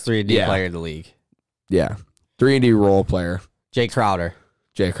 is the best 3-and-D player in the league. Yeah. 3-and-D role player. Jay Crowder.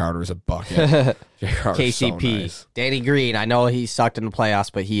 Jay Crowder is a bucket. Jay Crowder KCP. So nice. Danny Green. I know he sucked in the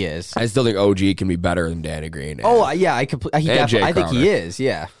playoffs, but he is. I still think OG can be better than Danny Green. Yeah, I think he is.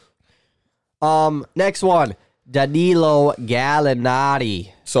 Yeah. Next one, Danilo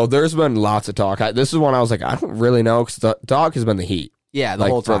Gallinari. So there's been lots of talk. This is one I was like, I don't really know because the talk has been the Heat. Yeah, the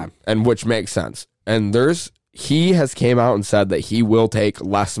whole time, and which makes sense. And he has came out and said that he will take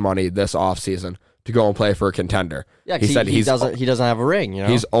less money this offseason to go and play for a contender. Yeah, he said he doesn't have a ring. You know?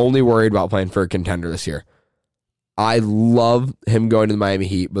 He's only worried about playing for a contender this year. I love him going to the Miami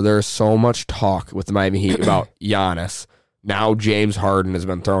Heat, but there's so much talk with the Miami Heat about Giannis. Now James Harden has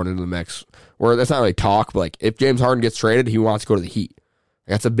been thrown into the mix. Where that's not really talk, but if James Harden gets traded, he wants to go to the Heat.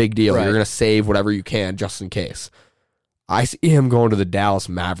 That's a big deal. Right. You're going to save whatever you can just in case. I see him going to the Dallas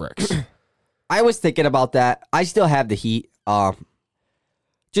Mavericks. I was thinking about that. I still have the Heat.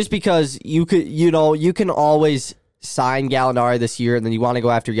 Just because you can always sign Gallinari this year, and then you want to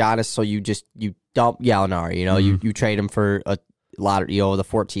go after Giannis, so you dump Gallinari. You trade him for a lot of the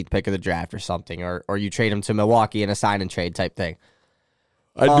 14th pick of the draft or something, or you trade him to Milwaukee in a sign and trade type thing.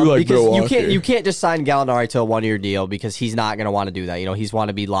 I do like because Milwaukee. you can't just sign Gallinari to a 1-year deal because he's not going to want to do that. He's want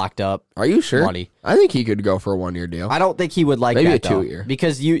to be locked up. Are you sure? Money. I think he could go for a 1-year deal. I don't think he would like maybe that, a 2-year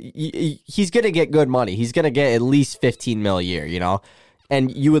because he's going to get good money. He's going to get at least $15 million a year.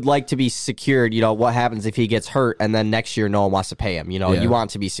 And you would like to be secured. What happens if he gets hurt and then next year no one wants to pay him? You want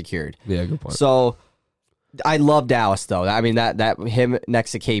to be secured. Yeah, good point. So I love Dallas though. I mean that him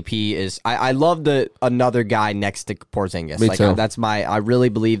next to KP is. I love another guy next to Porzingis. Me too. I really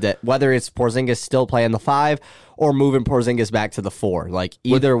believe that whether it's Porzingis still playing the 5 or moving Porzingis back to the 4,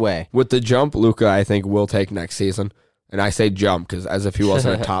 either way. With the jump, Luka I think will take next season, and I say jump because as if he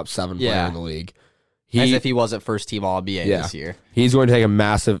wasn't a top 7 player in the league. As if he wasn't first team All-NBA this year. He's going to take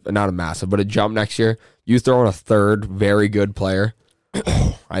a jump next year. You throw in a third very good player.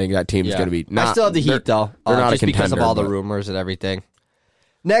 I think that team is going to be. I still have the Heat though, they're not just because of all the rumors and everything.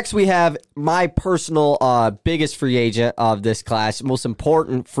 Next, we have my personal biggest free agent of this class, most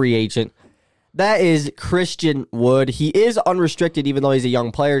important free agent. That is Christian Wood. He is unrestricted, even though he's a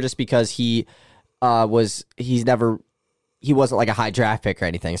young player, just because he wasn't like a high draft pick or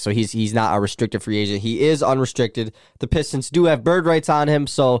anything, so he's not a restricted free agent. He is unrestricted. The Pistons do have bird rights on him,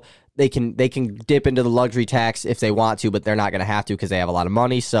 so they can dip into the luxury tax if they want to, but they're not going to have to because they have a lot of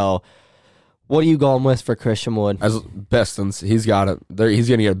money. So, what are you going with for Christian Wood? As Pistons, he's got it. He's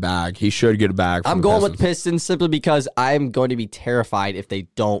going to get a bag. He should get a bag. I'm going with Pistons simply because I'm going to be terrified if they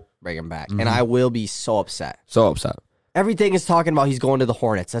don't bring him back, and I will be so upset. So upset. Everything is talking about he's going to the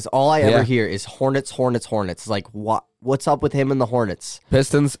Hornets. That's all I ever hear is Hornets. Like, what's up with him and the Hornets?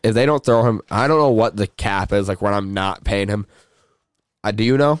 Pistons, if they don't throw him, I don't know what the cap is, when I'm not paying him. Do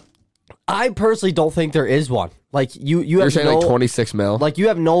you know? I personally don't think there is one. You're saying $26 million? You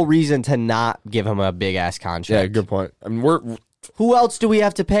have no reason to not give him a big-ass contract. Yeah, good point. I mean, who else do we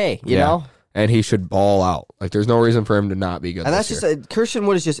have to pay, you know? And he should ball out. There's no reason for him to not be good. And that's just Christian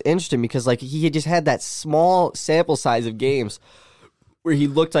Wood is just interesting because he had just had that small sample size of games where he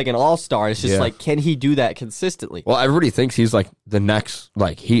looked like an all-star. It's just can he do that consistently? Well, everybody thinks he's the next,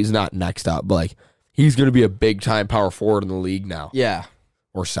 he's not next up, but he's going to be a big-time power forward in the league now. Yeah.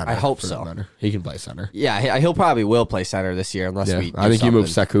 Or center. I hope so. He can play center. Yeah, he'll probably will play center this year unless we do I think something. you move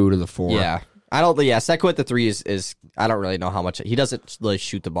Sekou to the 4. Yeah. I don't think, Sekou at the 3 is I don't really know how much, he doesn't really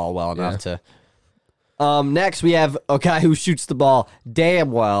shoot the ball well enough to. Next, we have a guy who shoots the ball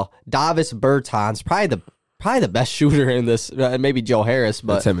damn well, Davis Bertans, probably the best shooter in this, maybe Joe Harris,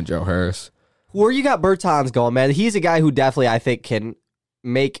 but it's him and Joe Harris. Where you got Bertans going, man? He's a guy who definitely I think can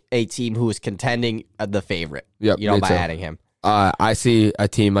make a team who is contending the favorite. Yep, by adding him. I see a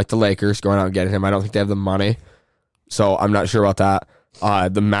team like the Lakers going out and getting him. I don't think they have the money, so I'm not sure about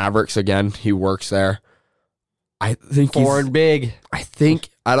that. The Mavericks again, he works there. I think Four and big. I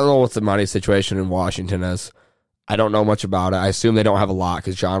don't know what the money situation in Washington is. I don't know much about it. I assume they don't have a lot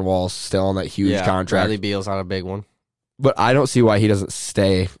because John Wall's still on that huge contract. Bradley Beal's on a big one. But I don't see why he doesn't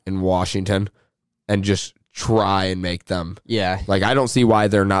stay in Washington and just try and make them. Yeah. Like, I don't see why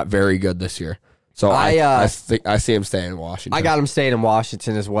they're not very good this year. So I see him staying in Washington. I got him staying in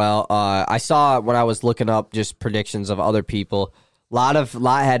Washington as well. I saw when I was looking up just predictions of other people. A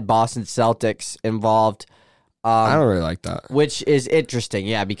lot had Boston Celtics involved. I don't really like that. Which is interesting,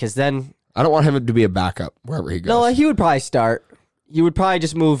 yeah, because then I don't want him to be a backup wherever he goes. No, he would probably start. You would probably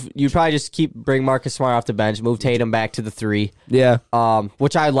just move. You'd probably just bring Marcus Smart off the bench, move Tatum back to the 3. Yeah.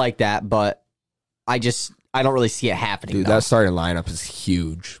 Which I like that, but I don't really see it happening. Dude, though. that starting lineup is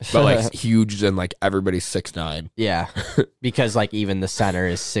huge, but like huge and like everybody's 6'9". Yeah, because like even the center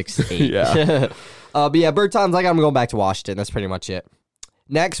is 6'8". Yeah. But yeah, Bertans, I got him going back to Washington. That's pretty much it.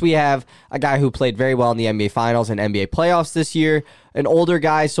 Next, we have a guy who played very well in the NBA Finals and NBA playoffs this year, an older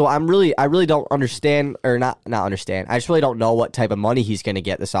guy. So I really don't understand, or not understand. I just really don't know what type of money he's going to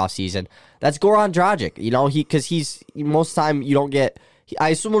get this offseason. That's Goran Dragic. You know, because he's most of the time you don't get. I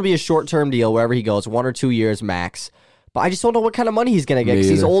assume it'll be a short-term deal wherever he goes, 1 or 2 years max. But I just don't know what kind of money he's going to get because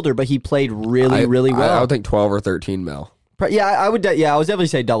he's older, but he played really well. I would think 12 or 13 mil. Yeah, I would. Yeah, I was definitely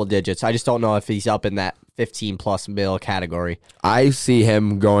say double digits. I just don't know if he's up in that 15+ mil category. I see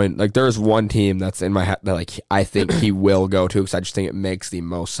him going, like, there's one team that's in my head that, like, I think he will go to because I just think it makes the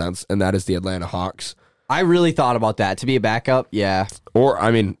most sense, and that is the Atlanta Hawks. I really thought about that. To be a backup, yeah. Or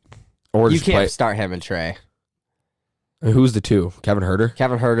you can't start him and Trey. Who's the 2? Kevin Huerter?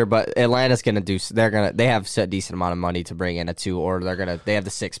 Kevin Huerter, but Atlanta's going to do, they have a decent amount of money to bring in a 2, or they have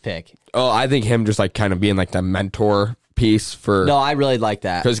the 6th pick. Oh, I think him just, like, kind of being, like, the mentor piece for. No, I really like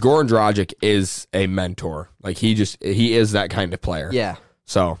that. Because Goran Dragic is a mentor. Like, he is that kind of player. Yeah.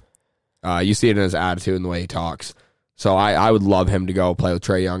 So, you see it in his attitude and the way he talks. So, I would love him to go play with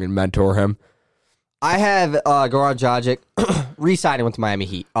Trae Young and mentor him. I have Goran Dragic re-signing with the Miami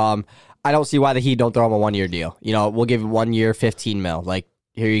Heat. I don't see why the Heat don't throw him a 1-year deal. You know, we'll give him 1 year, 15 mil. Like,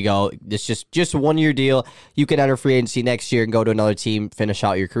 here you go. It's just a 1-year deal. You can enter free agency next year and go to another team, finish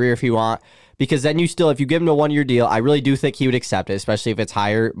out your career if you want. Because then if you give him a 1-year deal, I really do think he would accept it, especially if it's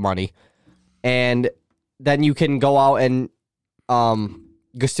higher money. And then you can go out and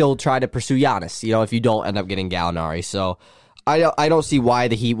still try to pursue Giannis, you know, if you don't end up getting Gallinari. So I don't see why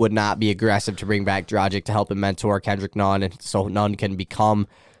the Heat would not be aggressive to bring back Dragic to help him mentor Kendrick Nunn, and so Nunn can become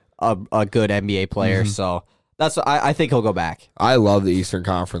a good NBA player. Mm-hmm. So that's I think he'll go back. I love the Eastern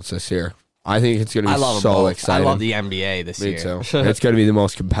Conference this year. I think it's going to be so exciting. I love the NBA this year. Me too. It's going to be the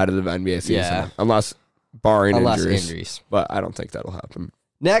most competitive NBA season. Yeah. Unless injuries. But I don't think that'll happen.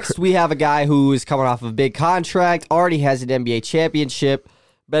 Next, we have a guy who is coming off of a big contract, already has an NBA championship,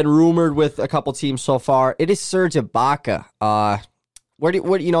 been rumored with a couple teams so far. It is Serge Ibaka.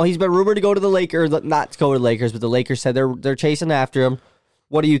 He's been rumored to go to the Lakers, not to go to the Lakers, but the Lakers said they're chasing after him.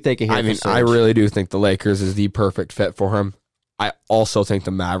 What do you think of him? I mean, I really do think the Lakers is the perfect fit for him. I also think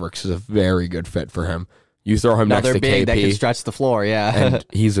the Mavericks is a very good fit for him. You throw him next to big KP. That can stretch the floor, yeah. And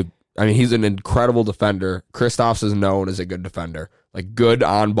he's an incredible defender. Kristaps is known as a good defender. Like, good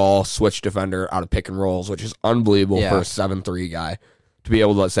on-ball switch defender out of pick and rolls, which is unbelievable for a 7'3" guy. To be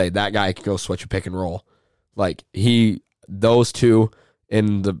able to, let's say, that guy can go switch a pick and roll. Like, those two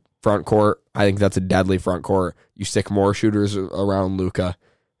in the front court, I think that's a deadly front court. You stick more shooters around Luka,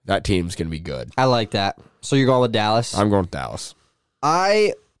 that team's going to be good. I like that. So you're going with Dallas? I'm going with Dallas.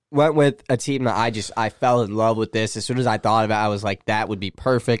 I went with a team that I fell in love with this. As soon as I thought of it, I was like, that would be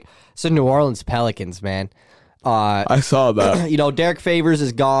perfect. So New Orleans Pelicans, man. I saw that. You know, Derek Favors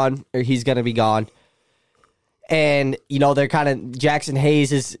is gone, or he's going to be gone. And, you know, they're kind of, Jackson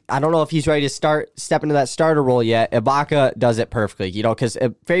Hayes is, I don't know if he's ready to step into that starter role yet. Ibaka does it perfectly, you know, because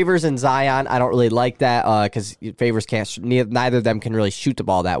Favors and Zion, I don't really like that because Favors neither of them can really shoot the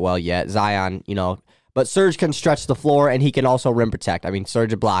ball that well yet. Zion, you know, but Serge can stretch the floor and he can also rim protect. I mean,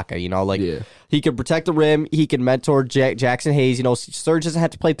 Serge Ibaka, you know, he can protect the rim. He can mentor Jackson Hayes. You know, Serge doesn't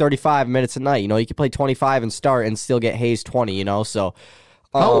have to play 35 minutes a night. You know, he can play 25 and start and still get Hayes 20, you know, so.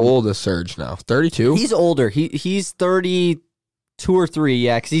 How old is Serge now? 32? He's older. He's 32 or 3,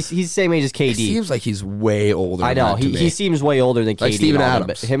 yeah, because he's the same age as KD. It seems like he's way older. I know. He seems way older than KD. Like Steven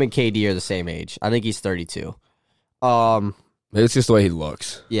Adams. But him and KD are the same age. I think he's 32. It's just the way he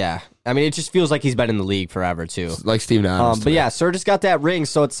looks. Yeah. I mean, it just feels like he's been in the league forever, too. Like Steven Adams. But yeah, Serge has got that ring,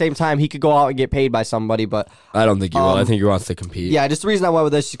 so at the same time, he could go out and get paid by somebody, but I don't think he will. I think he wants to compete. Yeah, just the reason I went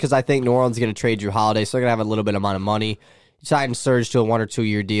with this is because I think New Orleans is going to trade Drew Holiday, so they're going to have a little bit amount of money. Signed Serge to a 1 or 2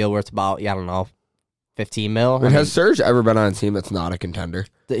 year deal worth about, I don't know, 15 mil. Has Serge ever been on a team that's not a contender?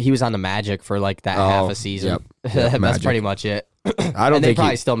 He was on the Magic for like that half a season. Yep, That's Magic. pretty much it. I don't and they think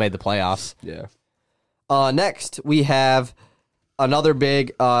probably still made the playoffs. Yeah. Next, we have another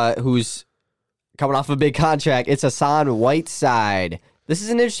big who's coming off a big contract. It's Hassan Whiteside. This is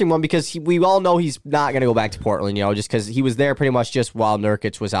an interesting one because we all know he's not going to go back to Portland, just because he was there pretty much just while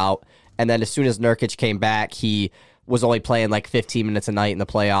Nurkic was out. And then as soon as Nurkic came back, he was only playing like 15 minutes a night in the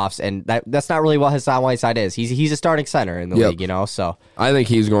playoffs. And that's not really what Hassan Whiteside is. He's a starting center in the league, so. I think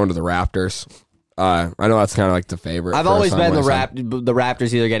he's going to the Raptors. I know that's kind of like the favorite. I've always been the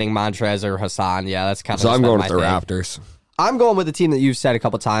Raptors either getting Montrez or Hassan. Yeah, that's kind of. So I'm going with the Raptors. I'm going with the team that you've said a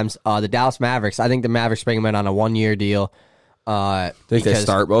couple times, the Dallas Mavericks. I think the Mavericks bring him in on a 1-year deal. Think they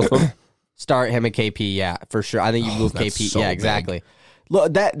start both of them? Start him and KP, yeah, for sure. I think you move KP. So yeah, exactly. Big.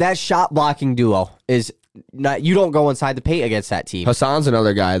 Look, that shot blocking duo is not. You don't go inside the paint against that team. Hassan's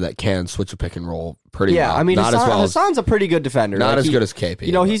another guy that can switch a pick and roll pretty well. Yeah, I mean, Hassan's a pretty good defender. Not as good as KP.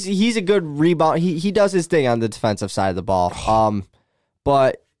 He's a good rebound. He does his thing on the defensive side of the ball.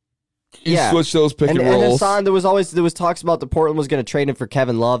 But he switched those pick and rolls. And Hassan, there was talks about the Portland was going to trade him for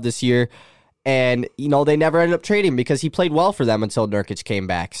Kevin Love this year, and they never ended up trading him because he played well for them until Nurkic came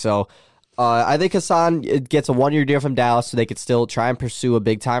back. So. I think Hassan gets a 1-year deal from Dallas so they could still try and pursue a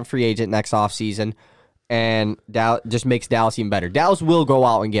big-time free agent next offseason, and just makes Dallas even better. Dallas will go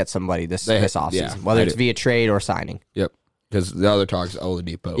out and get somebody this offseason, whether it's via trade or signing. Yep, because the other talk is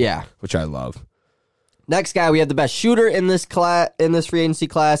Oladipo, which I love. Next guy, we have the best shooter in this free agency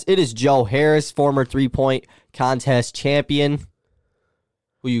class. It is Joe Harris, former three-point contest champion.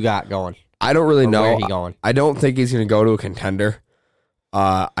 Who you got going? I don't really know. Where he going? I don't think he's going to go to a contender.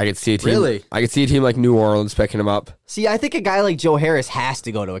 I could see a team. Really? I could see a team like New Orleans picking him up. See, I think a guy like Joe Harris has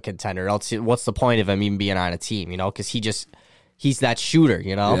to go to a contender. Else, what's the point of him even being on a team? Because he's that shooter.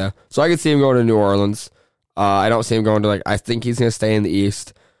 Yeah. So I could see him going to New Orleans. I don't see him going to I think he's going to stay in the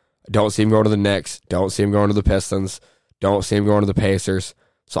East. Don't see him going to the Knicks. Don't see him going to the Pistons. Don't see him going to the Pacers.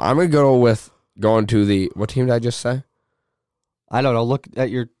 So I'm going to go with going to the what team did I just say? I don't know. Look at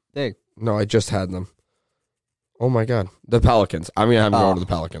your thing. No, I just had them. Oh my God, the Pelicans. I'm gonna have them going to the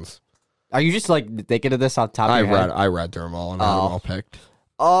Pelicans. Are you just thinking of this on top of your head? I read through them all and had them all picked.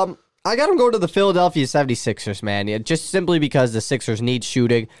 I got them going to the Philadelphia 76ers, man. Yeah, just simply because the Sixers need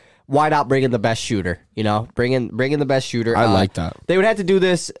shooting. Why not bring in the best shooter? Bring in the best shooter. I like that. They would have to do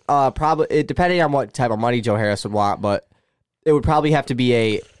this probably depending on what type of money Joe Harris would want, but it would probably have to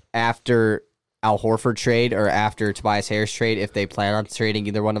be after Al Horford trade or after Tobias Harris trade if they plan on trading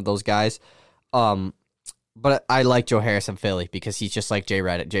either one of those guys. But I like Joe Harris in Philly because he's just like JJ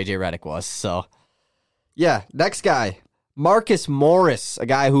Redick was. So, yeah. Next guy, Marcus Morris, a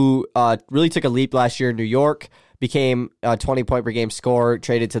guy who really took a leap last year in New York, became a 20-point-per-game scorer,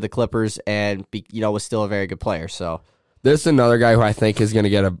 traded to the Clippers, and was still a very good player. So, this is another guy who I think is going to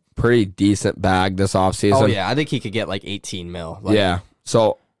get a pretty decent bag this offseason. Oh, yeah. I think he could get 18 mil. Yeah.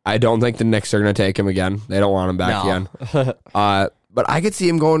 So, I don't think the Knicks are going to take him again. They don't want him back again. But I could see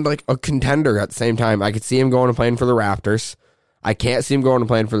him going to a contender at the same time. I could see him going and playing for the Raptors. I can't see him going and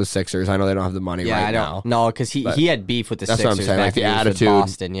playing for the Sixers. I know they don't have the money right now. No, because he had beef with the Sixers. That's what I'm saying. The attitude,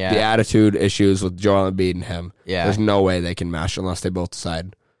 Boston, yeah. The attitude issues with Joel Embiid and him. Yeah. There's no way they can mesh unless they both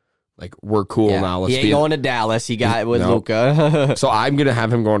decide, we're cool now. He ain't going to Dallas. He got it with Luka. So I'm going to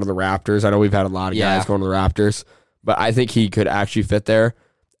have him going to the Raptors. I know we've had a lot of guys going to the Raptors, but I think he could actually fit there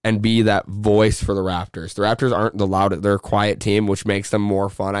and be that voice for the Raptors. The Raptors aren't the loud, they're a quiet team, which makes them more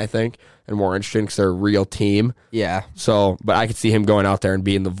fun, I think, and more interesting because they're a real team. Yeah. So, but I could see him going out there and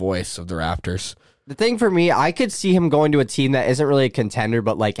being the voice of the Raptors. The thing for me, I could see him going to a team that isn't really a contender,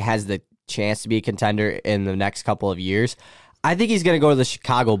 but has the chance to be a contender in the next couple of years. I think he's going to go to the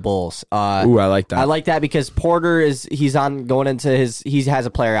Chicago Bulls. Ooh, I like that. I like that because Porter he has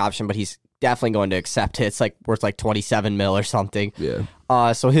a player option, but he's definitely going to accept it. It's worth 27 mil or something. Yeah.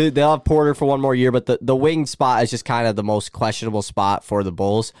 So they'll have Porter for one more year, but the wing spot is just kind of the most questionable spot for the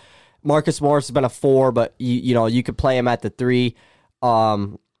Bulls. Marcus Morris has been a 4, but you could play him at the 3.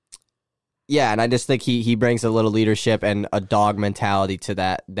 Yeah, and I just think he brings a little leadership and a dog mentality to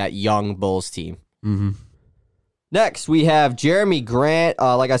that young Bulls team. Mm-hmm. Next, we have Jeremy Grant.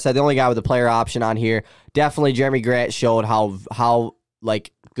 Like I said, the only guy with a player option on here. Definitely Jeremy Grant showed how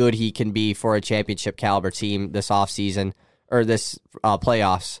good he can be for a championship caliber team this offseason or this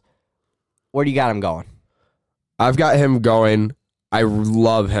playoffs. Where do you got him going? I've got him going. I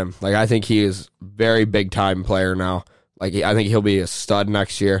love him. I think he is very big time player now. I think he'll be a stud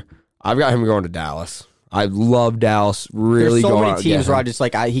next year. I've got him going to Dallas. I love Dallas. Really, there's so many teams where I just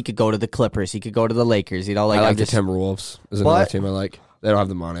he could go to the Clippers. He could go to the Lakers. I like the Timberwolves. Is another team I like. They don't have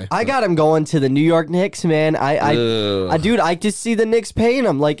the money. I got him going to the New York Knicks, man. Dude, I just see the Knicks paying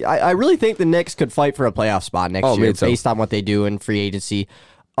him. Like, I really think the Knicks could fight for a playoff spot next year based on what they do in free agency.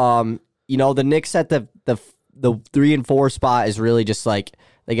 The Knicks at the 3 and 4 spot is really just like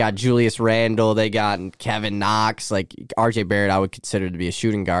they got Julius Randle, they got Kevin Knox, like RJ Barrett. I would consider to be a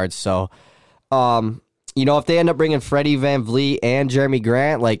shooting guard. So, if they end up bringing Freddie VanVleet and Jeremy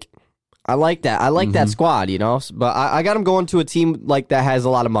Grant, like. I like that. I like that squad, But I got him going to a team like that has a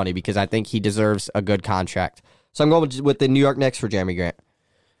lot of money because I think he deserves a good contract. So I'm going with the New York Knicks for Jeremy Grant.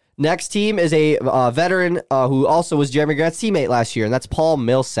 Next team is a veteran who also was Jeremy Grant's teammate last year, and that's Paul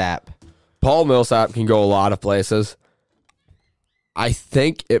Millsap. Paul Millsap can go a lot of places. I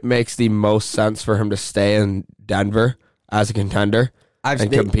think it makes the most sense for him to stay in Denver as a contender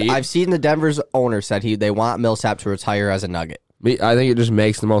and compete. I've seen the Denver's owner said they want Millsap to retire as a Nugget. I think it just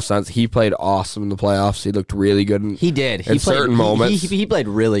makes the most sense. He played awesome in the playoffs. He looked really good. He did. In certain moments. He played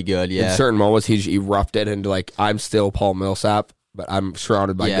really good, yeah. In certain moments, he just erupted into, I'm still Paul Millsap, but I'm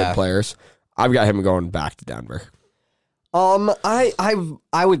surrounded by good players. I've got him going back to Denver.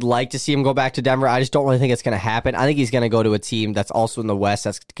 I would like to see him go back to Denver. I just don't really think it's going to happen. I think he's going to go to a team that's also in the West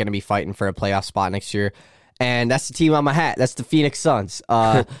that's going to be fighting for a playoff spot next year. And that's the team on my hat. That's the Phoenix Suns.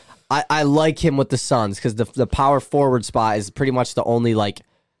 I like him with the Suns because the power forward spot is pretty much the only,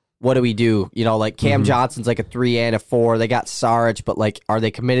 what do we do? Cam Johnson's like a 3 and a 4. They got Saric, but, are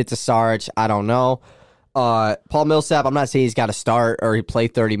they committed to Saric? I don't know. Paul Millsap, I'm not saying he's got to start or he play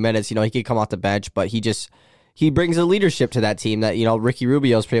 30 minutes. He could come off the bench, but he brings a leadership to that team that, Ricky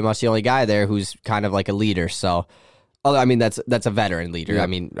Rubio's pretty much the only guy there who's kind of like a leader. So, that's a veteran leader.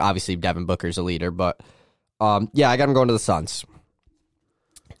 Yeah. Obviously Devin Booker's a leader, but, I got him going to the Suns.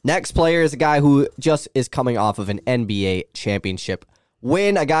 Next player is a guy who just is coming off of an NBA championship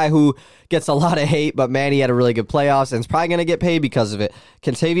win, a guy who gets a lot of hate, but, man, he had a really good playoffs and is probably going to get paid because of it.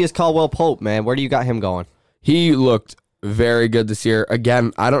 Kentavious Caldwell-Pope, man, where do you got him going? He looked very good this year.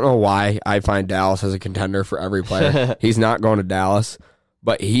 Again, I don't know why I find Dallas as a contender for every player. He's not going to Dallas,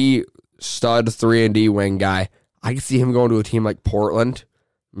 but he stud 3-and-D wing guy. I can see him going to a team like Portland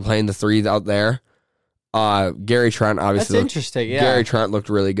and playing the threes out there. Gary Trent, obviously. That's interesting, yeah. Gary Trent looked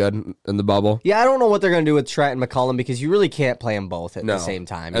really good in the bubble. Yeah, I don't know what they're going to do with Trent and McCollum because you really can't play them both at the same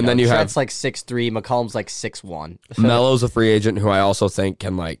time. And then you Trent's have 6'3", McCollum's 6'1". Melo's a free agent who I also think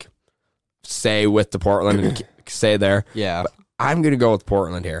can stay with the Portland and stay there. Yeah. But I'm going to go with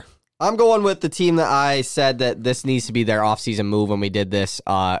Portland here. I'm going with the team that I said that this needs to be their offseason move when we did this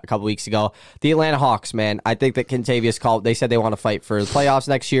a couple weeks ago. The Atlanta Hawks, man. I think that Kentavious Caldwell, they said they want to fight for the playoffs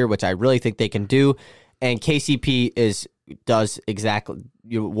next year, which I really think they can do. And KCP does exactly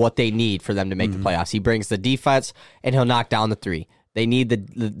what they need for them to make the playoffs. He brings the defense, and he'll knock down the three. They need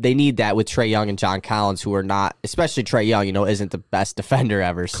that with Trae Young and John Collins, who are not, especially Trae Young, isn't the best defender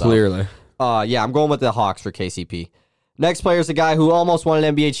ever. So. Clearly. I'm going with the Hawks for KCP. Next player is a guy who almost won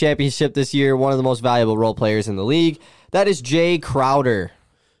an NBA championship this year, one of the most valuable role players in the league. That is Jay Crowder.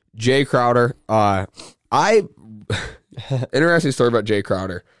 Jay Crowder. Interesting story about Jay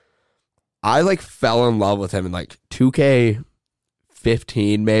Crowder. I fell in love with him in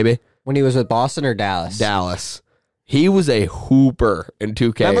 2K15 maybe. When he was with Boston or Dallas? Dallas. He was a hooper in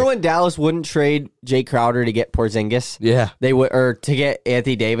 2K. Remember when Dallas wouldn't trade Jay Crowder to get Porzingis? Yeah. They would, or to get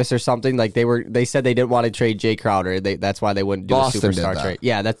Anthony Davis or something. They said they didn't want to trade Jay Crowder. That's why they wouldn't do Boston a superstar trade.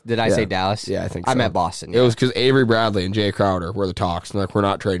 Yeah, did I say Dallas? Yeah, I think so. I meant Boston. It was because Avery Bradley and Jay Crowder were the talks. And we're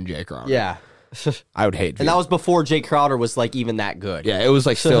not trading Jay Crowder. Yeah. I would hate. And that was before Jay Crowder was even that good. Yeah, it was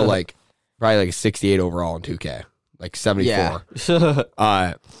still probably 68 overall in 2K, 74. Yeah.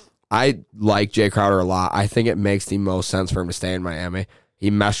 I like Jay Crowder a lot. I think it makes the most sense for him to stay in Miami. He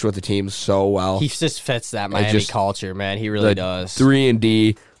meshed with the team so well. He just fits that Miami culture, man. He really does.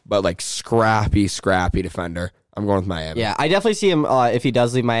 3-and-D, but scrappy defender. I'm going with Miami. Yeah, I definitely see him, if he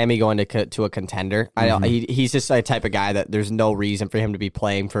does leave Miami, going to a contender. He's just a type of guy that there's no reason for him to be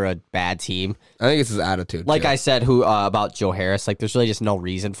playing for a bad team. I think it's his attitude. I said about Joe Harris, there's really just no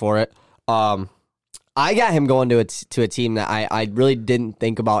reason for it. I got him going to a team that I really didn't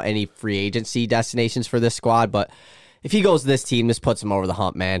think about any free agency destinations for this squad, but if he goes to this team, this puts him over the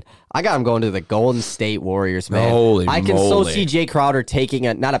hump, man. I got him going to the Golden State Warriors, man. I can so see Jay Crowder taking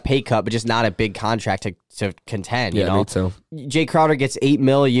not a pay cut, but just not a big contract to contend. Yeah, me too. Jay Crowder gets $8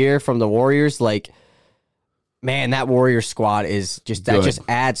 million a year from the Warriors. Man, that Warriors squad is just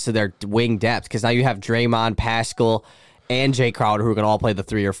adds to their wing depth because now you have Draymond, Pascal, and Jay Crowder who can all play the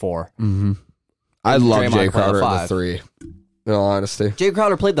 3 or 4. Mm-hmm. I love Jay Crowder at the 3. In all honesty, Jay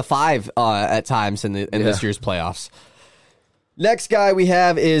Crowder played the 5 at times in this year's playoffs. Next guy we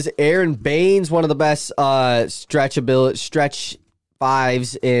have is Aaron Baines, one of the best stretch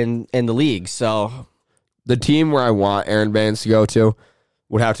 5s in the league. So the team where I want Aaron Baines to go to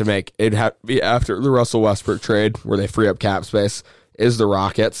would have to make it'd have to be after the Russell Westbrook trade where they free up cap space is the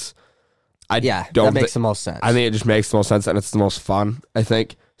Rockets. That makes the most sense. I think it just makes the most sense and it's the most fun. I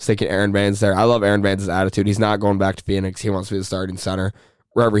think sticking Aaron Baines there. I love Aaron Baines' attitude. He's not going back to Phoenix. He wants to be the starting center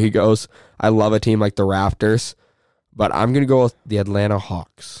wherever he goes. I love a team like the Raptors, but I'm gonna go with the Atlanta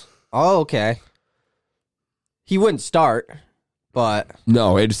Hawks. Oh, okay. He wouldn't start. But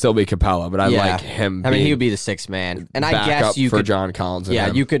no, it'd still be Capella, but I like him. I mean, he would be the sixth man, and I guess you for could John Collins.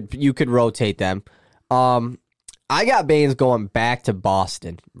 Yeah, you could rotate them. I got Baines going back to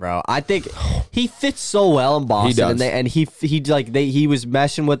Boston, bro. I think he fits so well in Boston, he was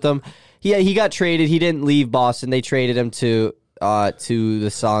meshing with them. He got traded. He didn't leave Boston. They traded him to the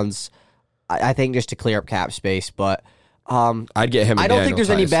Suns. I think just to clear up cap space, but. I'd get him. I don't think there's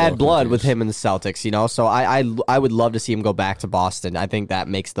any bad blood with him in the Celtics, you know. So I would love to see him go back to Boston. I think that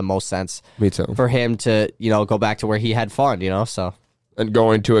makes the most sense. Me too. For him to go back to where he had fun, you know. So and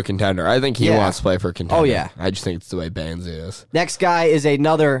going to a contender, I think he wants to play for a contender. Oh yeah, I just think it's the way Baines is. Next guy is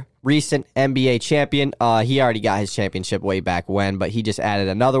another recent NBA champion. He already got his championship way back when, but he just added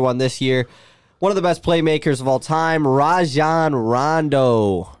another one this year. One of the best playmakers of all time, Rajon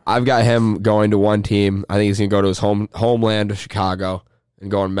Rondo. I've got him going to one team. I think he's going to go to his homeland of Chicago and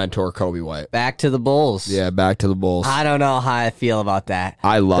go and mentor Kobe White. Back to the Bulls. Yeah, back to the Bulls. I don't know how I feel about that.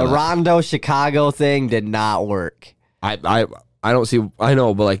 I love the Rondo Chicago thing did not work. I don't see. I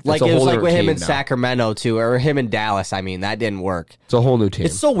know, but it was like with him in Sacramento too, or him in Dallas. I mean, that didn't work. It's a whole new team.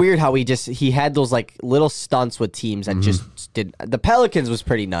 It's so weird how he had those like little stunts with teams that just did. The Pelicans was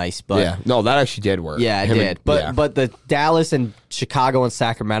pretty nice, but that actually did work. Yeah, it did. But the Dallas and Chicago and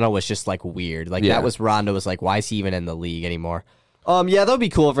Sacramento was just like weird. Like that was Rondo was like, why is he even in the league anymore? That would be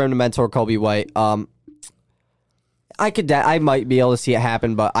cool for him to mentor Kobe White. I might be able to see it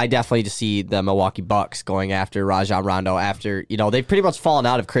happen, but I definitely just see the Milwaukee Bucks going after Rajon Rondo after, they've pretty much fallen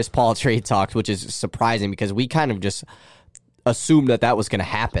out of Chris Paul trade talks, which is surprising because we kind of just assumed that was going to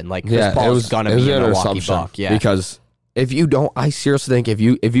happen. Like Chris Paul was going to be a Milwaukee Buck. Yeah. Because if you don't, I seriously think if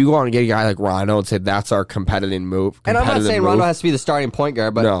you go out and get a guy like Rondo and say that's our competitive move. And I'm not saying Rondo has to be the starting point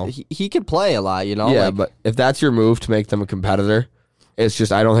guard, but he could play a lot, Yeah, but if that's your move to make them a competitor, it's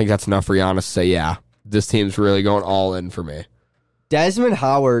just, I don't think that's enough for Giannis to say, this team's really going all in for me. Desmond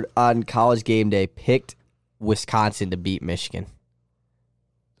Howard on College Game Day picked Wisconsin to beat Michigan.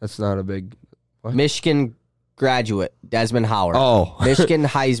 That's not a big... What? Michigan graduate, Desmond Howard. Oh. Michigan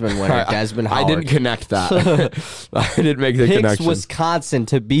Heisman winner, Desmond Howard. I didn't connect that. I didn't make the connection. Picks Wisconsin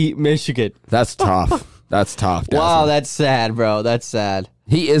to beat Michigan. That's tough. That's tough, Desmond. Wow, that's sad, bro. That's sad.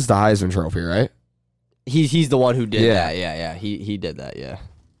 He is the Heisman Trophy, right? He's the one who did that. Yeah. He did that, yeah.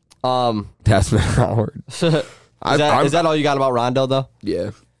 Desmond Howard. Is that all you got about Rondo, though? Yeah.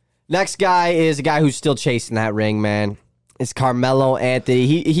 Next guy is a guy who's still chasing that ring, man. It's Carmelo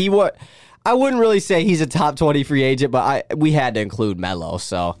Anthony. I wouldn't really say he's a top 20 free agent, but we had to include Melo,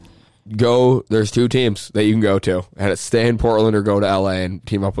 so. There's two teams that you can go to, and it's stay in Portland or go to LA and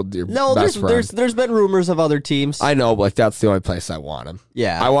team up with your best friend. There's been rumors of other teams. I know, but that's the only place I want him.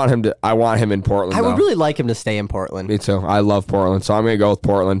 Yeah. I want him in Portland. I would really like him to stay in Portland. Me too. I love Portland, so I'm going to go with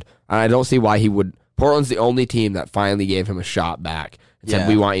Portland. And I don't see why he would. Portland's the only team that finally gave him a shot back and said,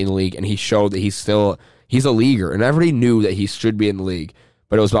 we want you in the league. And he showed that he's a leaguer. And everybody knew that he should be in the league.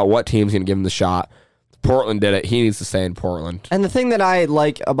 But it was about what team's going to give him the shot. Portland did it. He needs to stay in Portland. And the thing that I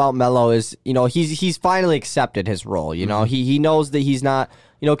like about Melo is, he's finally accepted his role. He knows that he's not,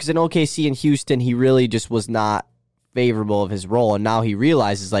 because in OKC and Houston, he really just was not favorable of his role. And now he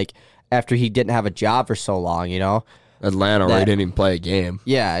realizes, like, after he didn't have a job for so long, Atlanta, where he didn't even play a game.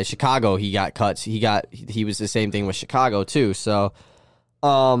 Yeah, in Chicago, he got cuts. He was the same thing with Chicago, too. So,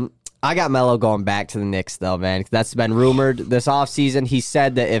 I got Melo going back to the Knicks, though, man. That's been rumored this offseason. He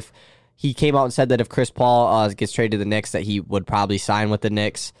said that he came out and said that if Chris Paul gets traded to the Knicks, that he would probably sign with the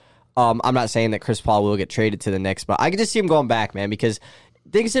Knicks. I'm not saying that Chris Paul will get traded to the Knicks, but I could just see him going back, man, because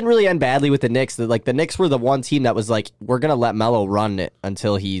things didn't really end badly with the Knicks. Like, the Knicks were the one team that was like, we're going to let Melo run it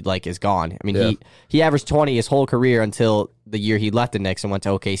until he, is gone. I mean, he averaged 20 his whole career until the year he left the Knicks and went to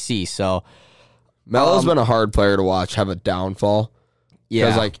OKC, so... Melo's been a hard player to watch have a downfall. Yeah.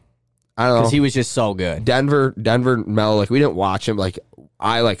 Because, I don't know. Because he was just so good. Denver, Melo, we didn't watch him,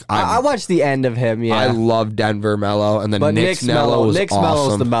 I watched the end of him, yeah. I love Denver Melo, and then Knicks Melo was Knicks awesome.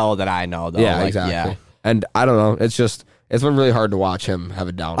 Melo's the Melo that I know, though. Yeah, exactly. Yeah. And I don't know, it's been really hard to watch him have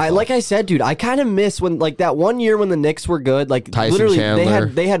a downfall. Like I said, dude, I kind of miss when, that 1 year when the Knicks were good, Tyson literally, Chandler.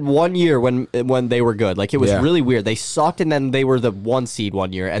 they had 1 year when they were good. It was really weird. They sucked, and then they were the 1 seed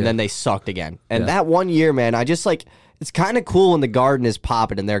 1 year, and then they sucked again. And that 1 year, man, I just, it's kind of cool when the Garden is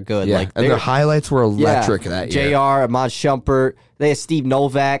popping and they're good. Yeah, Like and their highlights were electric yeah, that year. JR, Ahmad Shumpert. They had Steve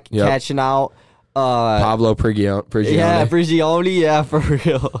Novak catching out. Pablo Prigioni. Yeah, Prigioni. Yeah, for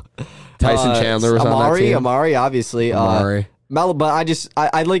real. Tyson Chandler was on that team. Amari, obviously. Amari. Melo, but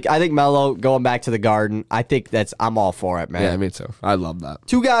I think Melo going back to the Garden. I think I'm all for it, man. Yeah, me too. I love that.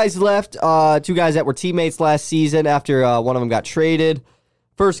 Two guys left. Two guys that were teammates last season after one of them got traded.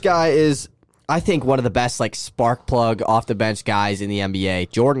 First guy is, I think, one of the best like spark plug off the bench guys in the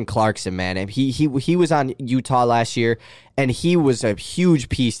NBA. Jordan Clarkson, man. And he was on Utah last year, and he was a huge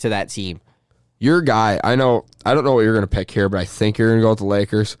piece to that team. Your guy, I don't know what you're going to pick here, but I think you're going to go with the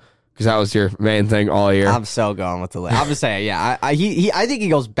Lakers. Because that was your main thing all year. I'm so going with the Lakers. I'm just saying, yeah. I think he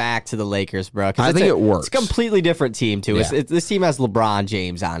goes back to the Lakers, bro. I think it works. It's a completely different team, too. Yeah. This team has LeBron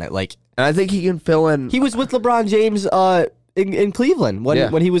James on it. Like, and I think he can fill in. He was with LeBron James in Cleveland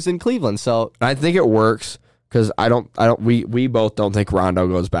when he was in Cleveland. So I think it works because we both don't think Rondo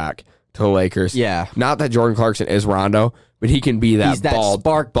goes back to the Lakers. Yeah. Not that Jordan Clarkson is Rondo, but he can be that,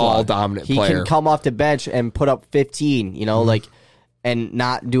 ball dominant player. He can come off the bench and put up 15, like. And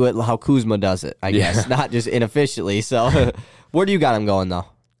not do it how Kuzma does it, I guess. Not just inefficiently. So, where do you got him going, though?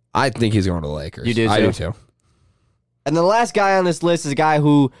 I think he's going to the Lakers. You do, too? I do, too. And the last guy on this list is a guy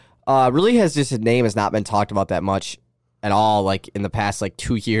who really has just, his name has not been talked about that much at all, like, in the past,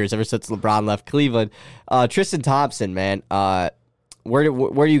 2 years, ever since LeBron left Cleveland. Tristan Thompson, man. Where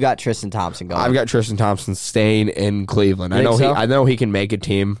do you got Tristan Thompson going? I've got Tristan Thompson staying in Cleveland. I know he can make a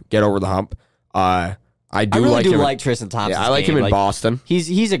team get over the hump. I really do like Tristan Thompson. Yeah, I like him in Boston.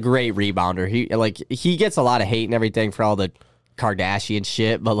 He's a great rebounder. He gets a lot of hate and everything for all the Kardashian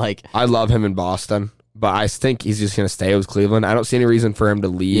shit, but I love him in Boston. But I think he's just gonna stay with Cleveland. I don't see any reason for him to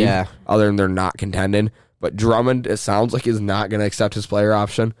leave. Yeah. Other than they're not contending. But Drummond, it sounds like, is not gonna accept his player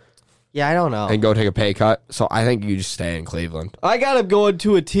option. Yeah, I don't know. And go take a pay cut. So I think you just stay in Cleveland. I got him going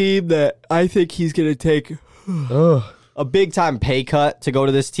to a team that I think he's gonna take a big time pay cut to go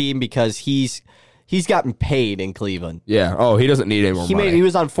to this team because he's gotten paid in Cleveland. Yeah. Oh, he doesn't need any more money. He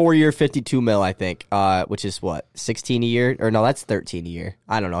was on 4-year, $52 million, I think, which is what, 16 a year? Or no, that's 13 a year.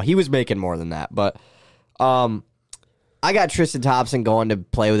 I don't know. He was making more than that. But I got Tristan Thompson going to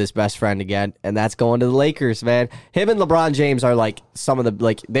play with his best friend again, and that's going to the Lakers, man. Him and LeBron James are some of the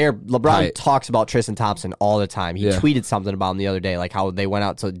LeBron talks about Tristan Thompson all the time. He tweeted something about him the other day, like how they went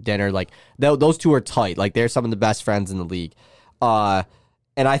out to dinner. Those two are tight. They're some of the best friends in the league.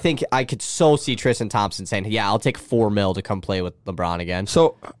 And I think I could so see Tristan Thompson saying, yeah, I'll take $4 million to come play with LeBron again.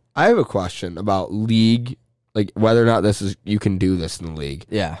 So I have a question about league, whether or not you can do this in the league.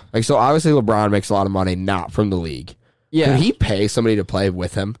 Yeah. So obviously LeBron makes a lot of money not from the league. Yeah. Can he pay somebody to play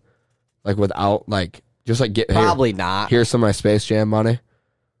with him? Without, get... Probably not. Here's some of my Space Jam money.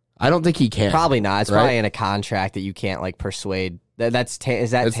 I don't think he can. Probably not. It's probably in a contract that you can't, persuade. Is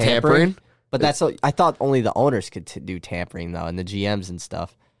that tampering? But I thought only the owners could do tampering, though, and the GMs and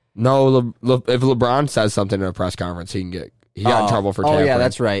stuff. No, if LeBron says something in a press conference, he got in trouble for tampering. Oh, yeah,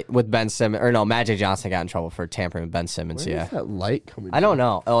 that's right. With Ben Simmons. Or no, Magic Johnson got in trouble for tampering with Ben Simmons, Where is that light coming I don't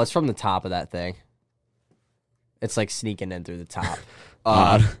know. Oh, it's from the top of that thing. It's sneaking in through the top.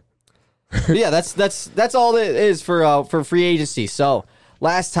 Odd. Yeah, that's all it is for free agency. So,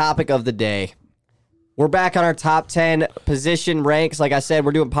 last topic of the day. We're back on our top 10 position ranks. Like I said,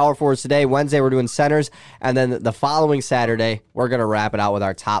 we're doing power forwards today. Wednesday, we're doing centers. And then the following Saturday, we're going to wrap it out with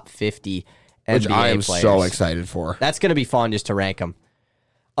our top 50 NBA Which I am players. so excited for. That's going to be fun just to rank them.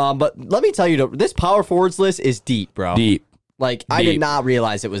 But let me tell you, this power forwards list is deep, bro. Deep. I did not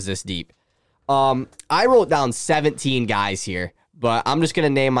realize it was this deep. I wrote down 17 guys here, but I'm just going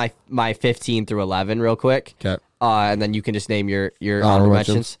to name my 15 through 11 real quick. Okay. And then you can just name your honorable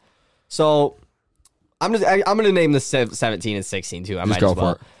mentions. So... I'm going to name the 17 and 16 too. I might as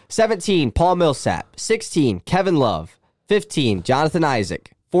well. 17, Paul Millsap. 16, Kevin Love. 15, Jonathan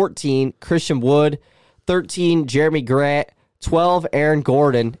Isaac. 14, Christian Wood. 13, Jeremy Grant. 12, Aaron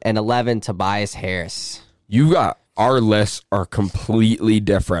Gordon. And 11, Tobias Harris. Our lists are completely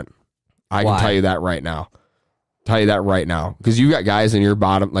different. I can tell you that right now. Because you got guys in your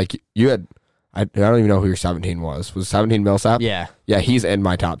bottom, you had... I don't even know who your 17 was. Was 17 Millsap? Yeah. Yeah, he's in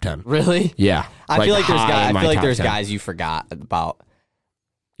my top 10. Really? Yeah. I feel like there's guys you forgot about.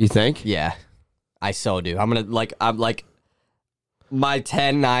 You think? Yeah. I so do. I'm my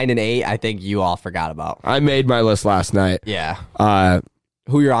 10, 9, and 8, I think you all forgot about. I made my list last night. Yeah.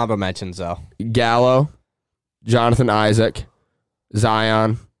 Who your honorable mentions, though? Gallo, Jonathan Isaac,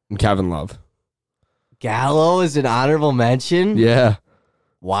 Zion, and Kevin Love. Gallo is an honorable mention? Yeah.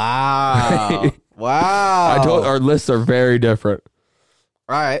 Wow. Wow. I told our lists are very different.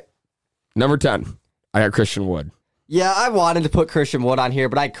 All right. Number 10, I got Christian Wood. Yeah, I wanted to put Christian Wood on here,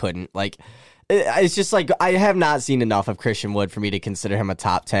 but I couldn't. Like, it's just like I have not seen enough of Christian Wood for me to consider him a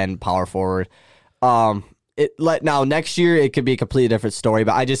top 10 power forward. Now next year it could be a completely different story,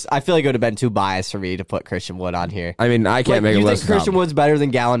 but I feel like it would have been too biased for me to put Christian Wood on here. I mean, I can't make a list. You think Christian Wood's better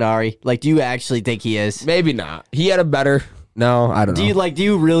than Gallinari? Like, do you actually think he is? Maybe not. He had a better. No, I don't know. Do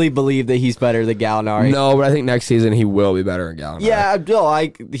you really believe that he's better than Gallinari? No, but I think next season he will be better than Gallinari. Yeah, no,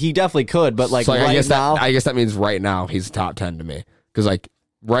 he definitely could, but like, so right now, I guess that means right now he's top 10 to me. Because like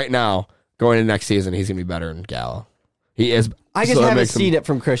right now, going into next season, he's gonna be better than Gallo. He is. I just haven't seen it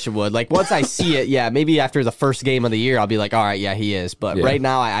from Christian Wood. Like, once I see it, yeah, maybe after the first game of the year, I'll be like, all right, yeah, he is. But right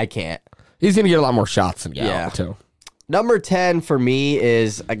now, I can't. He's gonna get a lot more shots than Gallo too. Number 10 for me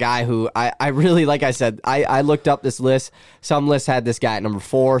is a guy who I really, like I said, I looked up this list. Some lists had this guy at number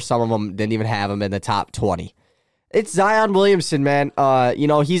 4. Some of them didn't even have him in the top 20. It's Zion Williamson, man.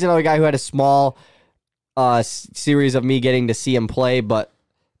 He's another guy who had a small series of me getting to see him play, but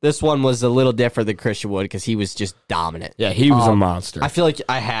this one was a little different than Christian Wood because he was just dominant. Yeah, he was a monster. I feel like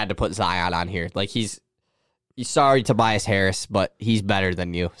I had to put Zion on here. Like, he's sorry, Tobias Harris, but he's better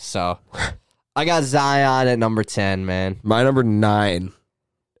than you, so... I got Zion at number 10, man. My number 9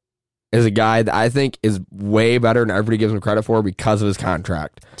 is a guy that I think is way better than everybody gives him credit for because of his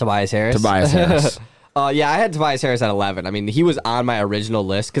contract. Tobias Harris? Tobias Harris. Yeah, I had Tobias Harris at 11. I mean, he was on my original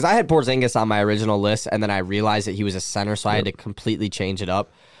list because I had Porzingis on my original list, and then I realized that he was a center, so I had to completely change it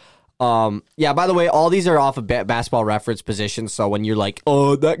up. Yeah, by the way, all these are off of Basketball Reference positions, so when you're like,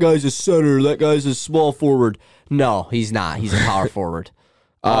 oh, that guy's a center, that guy's a small forward. No, he's not. He's a power forward.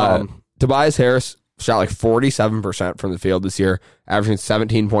 Tobias Harris shot like 47% from the field this year, averaging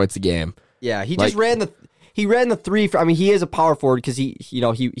 17 points a game. Yeah, he just ran the three. He is a power forward because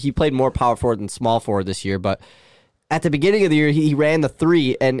he played more power forward than small forward this year. But at the beginning of the year, he ran the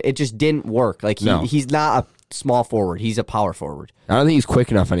 3 and it just didn't work. Like he's not a small forward; he's a power forward. I don't think he's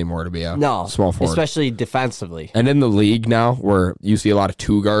quick enough anymore to be a small forward, especially defensively. And in the league now, where you see a lot of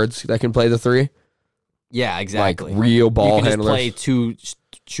 2 guards that can play the 3. Yeah, exactly. Like real ball handlers. You can just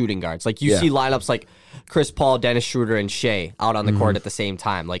play 2 shooting guards. Like you see lineups like Chris Paul, Dennis Schroeder, and Shea out on the court at the same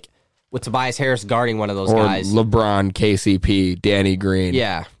time. Like with Tobias Harris guarding one of those guys. LeBron, KCP, Danny Green.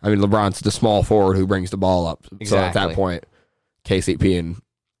 Yeah. I mean, LeBron's the small forward who brings the ball up. Exactly. So at that point, KCP and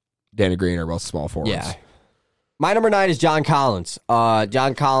Danny Green are both small forwards. Yeah. My number 9 is John Collins.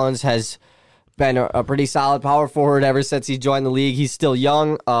 John Collins has been a pretty solid power forward ever since he joined the league. He's still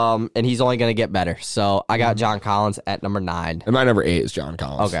young, and he's only going to get better. So I got John Collins at number 9. And my number 8 is John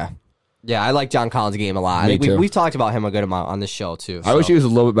Collins. Okay. Yeah, I like John Collins' game a lot. I think we've talked about him a good amount on this show, too. So. I wish he was a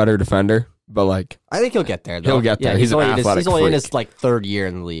little bit better defender, but like... I think he'll get there, though. He'll get there. Yeah, he's only in his like 3rd year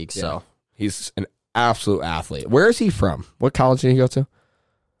in the league, so... He's an absolute athlete. Where is he from? What college did he go to?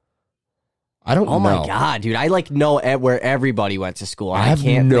 I don't know. Oh, my God, dude. I know where everybody went to school. I have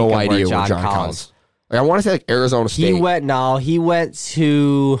no idea where John Collins. Like, I want to say like Arizona State. He went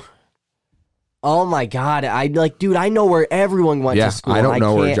to... Oh, my God. I know where everyone went to school. I don't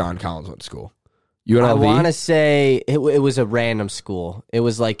know where John Collins went to school. UNLV? I want to say it was a random school. It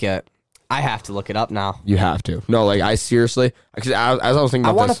was like a... I have to look it up now. You have to. No, like, I seriously... As I was thinking about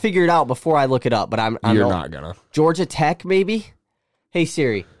I want to figure it out before I look it up, but You're not gonna. Georgia Tech, maybe? Hey,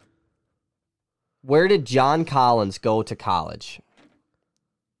 Siri. Where did John Collins go to college?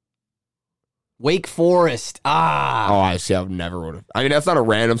 Wake Forest. Ah. Oh, I see. I never would have. I mean, that's not a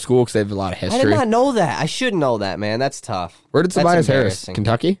random school because they have a lot of history. I did not know that. I should know that, man. That's tough. Where did Tobias Harris?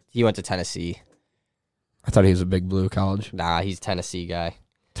 Kentucky? He went to Tennessee. I thought he was a Big Blue college. Nah, he's a Tennessee guy.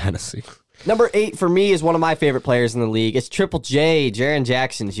 Tennessee. Number 8 for me is one of my favorite players in the league. It's Triple J, Jaren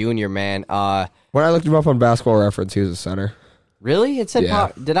Jackson Jr., man. When I looked him up on Basketball Reference, he was a center. Really? It said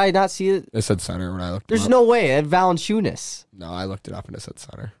did I not see it? It said center when I looked There's no way. It had Valanciunas. No, I looked it up and it said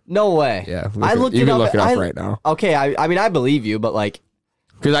center. No way. Yeah. You can look it up right now. Okay, I mean, I believe you, but like...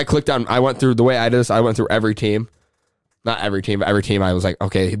 Because I went through, the way I did this, I went through every team. Not every team, but every team I was like,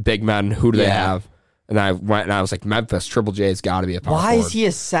 okay, big men, who do they have? And I went and I was like, Memphis, Triple J's got to be a power forward. Is he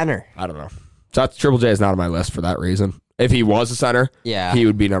a center? I don't know. So Triple J is not on my list for that reason. If he was a center, he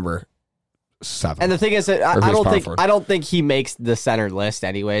would be number 7. And the thing is that I don't think he makes the center list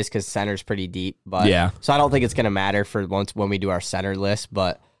anyways because center's pretty deep. But so I don't think it's gonna matter for when we do our center list.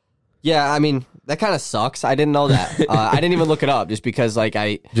 But yeah, I mean that kind of sucks. I didn't know that. I didn't even look it up just because like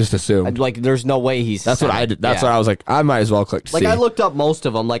I just assumed there's no way he's. That's center. what I did. That's what I was like. I might as well click to see. I looked up most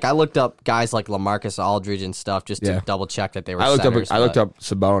of them. Like I looked up guys like LaMarcus Aldridge and stuff just to double check that they were. I looked up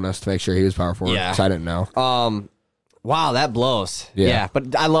Sabonis to make sure he was power forward. Yeah, I didn't know. Wow, that blows. Yeah,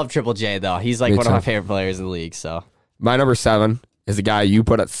 but I love Triple J, though. He's like one of my favorite players in the league. So my number 7 is a guy you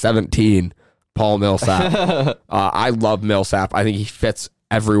put at 17, Paul Millsap. I love Millsap. I think he fits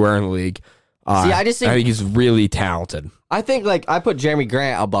everywhere in the league. I think he's really talented. I think like I put Jeremy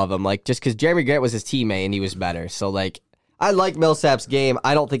Grant above him, like just because Jeremy Grant was his teammate and he was better. So like I like Millsap's game.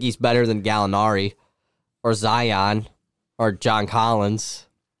 I don't think he's better than Gallinari or Zion or John Collins.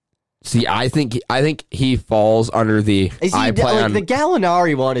 See, I think he falls under the. The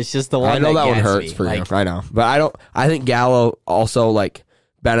Gallinari one is just the one. I know that one gets hurts me. for you. I know, but I think Gallo also like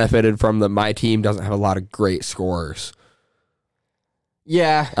benefited from my team doesn't have a lot of great scorers.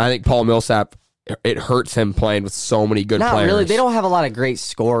 Yeah, I think Paul Millsap. It hurts him playing with so many good players. Not really. They don't have a lot of great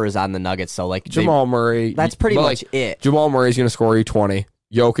scorers on the Nuggets, so like Jamal Murray. That's pretty much it. Jamal Murray's going to score you 20.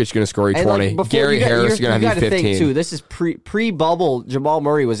 Jokic going to score you 20. Like Gary Harris going to have you 15. Think too, this is pre-bubble. Jamal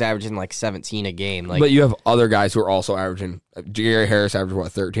Murray was averaging like 17 a game. Like, but you have other guys who are also averaging. Gary Harris averaged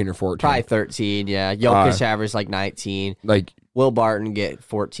what, 13 or 14? Probably 13. Yeah, Jokic averaged like 19. Like Will Barton get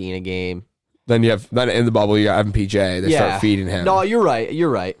 14 a game. Then you have in the bubble you got MPJ. They start feeding him. No, you're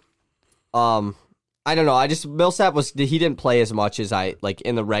right. I don't know. Millsap he didn't play as much as I like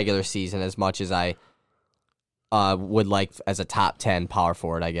in the regular season as much as I would like as a top 10 power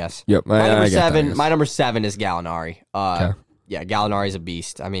forward, I guess. Yep. My number 7 is Gallinari. Okay. Yeah, Gallinari's a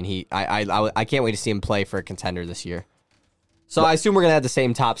beast. I mean, I can't wait to see him play for a contender this year. So I assume we're gonna have the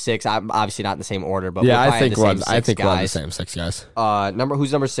same top 6. I'm obviously not in the same order, but yeah, I think we'll have the same 6 guys.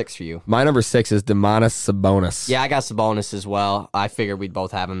 Who's number 6 for you? My number 6 is Domantas Sabonis. Yeah, I got Sabonis as well. I figured we'd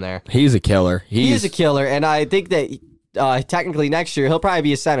both have him there. He's a killer. He is a killer, and I think that technically next year he'll probably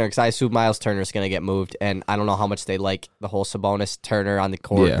be a center because I assume Miles Turner is gonna get moved, and I don't know how much they like the whole Sabonis Turner on the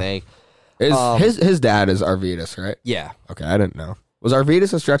court thing. His dad is Arvydas, right? Yeah. Okay, I didn't know. Was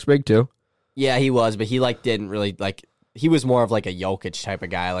Arvydas a stretch big too? Yeah, he was, but he didn't really like. He was more of like a Jokic type of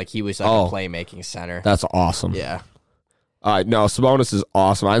guy. Like he was like a playmaking center. That's awesome. Yeah. No, Sabonis is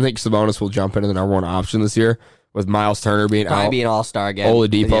awesome. I think Sabonis will jump into the number 1 option this year with Miles Turner being probably out. Be an all-star again.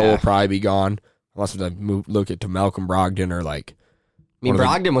 Oladipo will probably be gone unless they look at Malcolm Brogdon or like. I mean,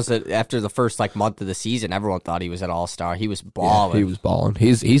 Brogdon was after the first month of the season. Everyone thought he was an all-star. He was balling. Yeah, he was balling.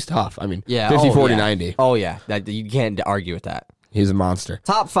 He's tough. I mean, 50, 40, 90. Oh yeah, you can't argue with that. He's a monster.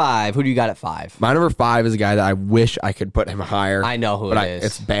 Top 5. Who do you got at 5? My number 5 is a guy that I wish I could put him higher. I know who it is.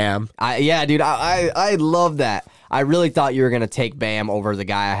 It's Bam. Yeah, dude. I love that. I really thought you were gonna take Bam over the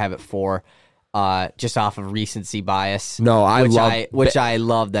guy I have at 4, just off of recency bias. No, I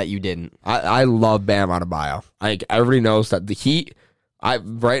love that you didn't. I love Bam Adebayo. I think everybody knows that the Heat.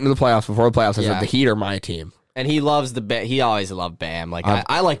 Right into the playoffs before the playoffs, I said the Heat are my team. And he loves he always loved Bam. Like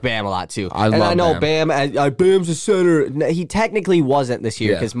I like Bam a lot too. I know Bam. Bam's a center. He technically wasn't this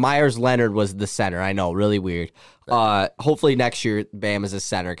year because Myers Leonard was the center. I know, really weird. Hopefully next year Bam is a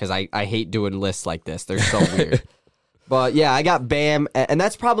center because I hate doing lists like this. They're so weird. But yeah, I got Bam, and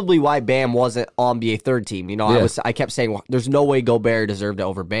that's probably why Bam wasn't on NBA third team. You know, I kept saying there's no way Gobert deserved to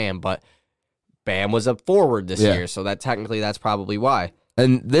over Bam, but Bam was a forward this year, so that's probably why.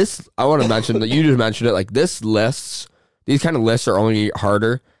 And this, I want to mention that you just mentioned it. Like these kind of lists are only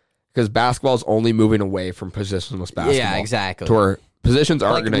harder because basketball is only moving away from positionless basketball. Yeah, exactly. To where positions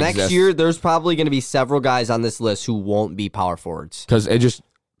aren't going to exist. Next year, there's probably going to be several guys on this list who won't be power forwards. Because it just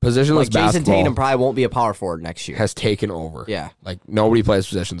positionless basketball. Jason Tatum probably won't be a power forward next year. Has taken over. Yeah, like nobody plays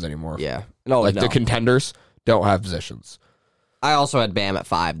positions anymore. Yeah, the contenders don't have positions. I also had Bam at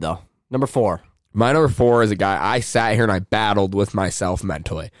 5 though. Number 4. My number 4 is a guy I sat here and I battled with myself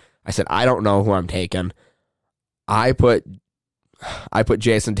mentally. I said, I don't know who I'm taking. I put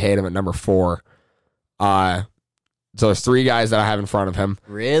Jason Tatum at number 4. So there's 3 guys that I have in front of him.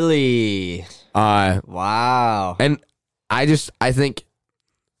 Really? Wow. And I think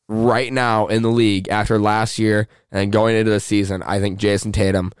right now in the league, after last year and going into the season, I think Jason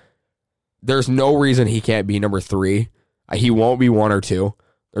Tatum, there's no reason he can't be number 3. He won't be 1 or 2.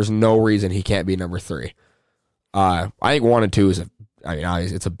 There's no reason he can't be number 3. I think 1 and 2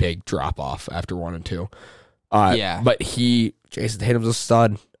 it's a big drop off after 1 and 2. But Jason Tatum's a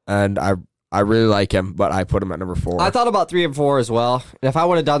stud, and I really like him, but I put him at number 4. I thought about 3 and 4 as well. And if I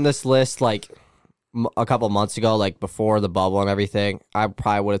would have done this list like a couple months ago, like before the bubble and everything, I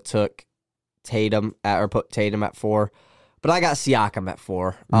probably would have took put Tatum at 4. But I got Siakam at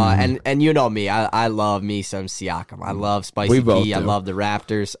 4. And you know me, I love me some Siakam. I love Spicy P. I love the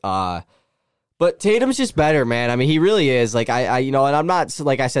Raptors. But Tatum's just better, man. I mean, he really is. Like and I'm not,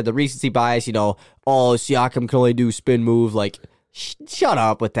 like I said, the recency bias, Siakam can only do spin move. Like, shut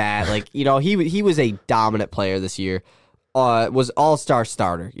up with that. Like, he was a dominant player this year. Was all-star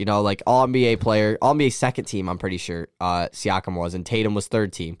starter, like all-NBA player, all-NBA second team, I'm pretty sure Siakam was, and Tatum was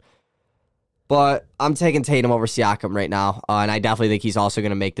third team. But I'm taking Tatum over Siakam right now, and I definitely think he's also going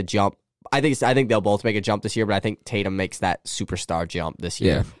to make the jump I think they'll both make a jump this year, but I think Tatum makes that superstar jump this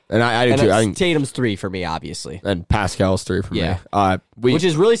year. Yeah, and I do too. I think Tatum's 3 for me, obviously. And Pascal's 3 for Yeah. me. Which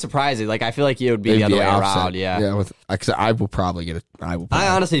is really surprising. Like, I feel like it would be the other way around. Yeah. Yeah, I will probably get it. I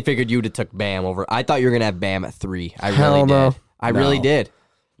honestly figured you would have took Bam over. I thought you were going to have Bam at 3. I Hell really no. did. I really did.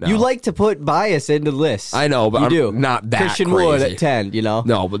 No. You like to put bias into lists. I know, but you I'm do. not that Christian crazy. Wood at 10, you know?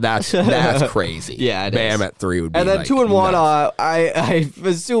 No, but that's crazy. Yeah, it Bam is. at 3 would be And then like 2 and 1, nuts. I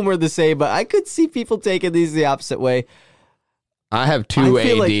assume we're the same, but I could see people taking these the opposite way. I have 2 I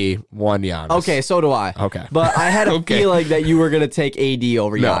feel AD, 1 Giannis. Okay, so do I. Okay. But I had a feeling that you were going to take AD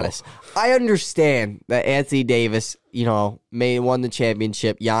over No. Giannis. I understand that Anthony Davis, won the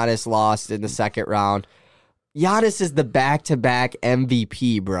championship. Giannis lost in the second round. Giannis is the back-to-back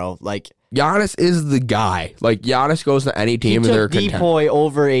MVP, bro. Like, Giannis is the guy. Like, Giannis goes to any he team and they're took content. Depoy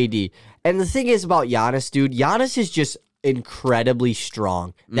over AD. And the thing is about Giannis, dude, Giannis is just incredibly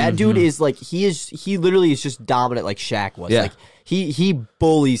strong. That dude is like, he literally is just dominant like Shaq was. Yeah. Like, he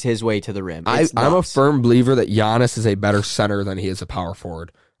bullies his way to the rim. I'm a nuts. firm believer that Giannis is a better center than he is a power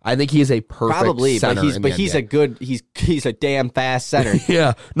forward. I think he is a perfect Probably, center. but he's a good, he's a damn fast center.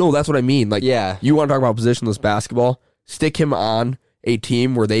 Yeah, no, that's what I mean. Like, Yeah. you want to talk about positionless basketball? Stick him on a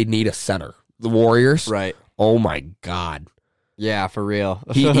team where they need a center. The Warriors, Right. Oh my God, Yeah, for real.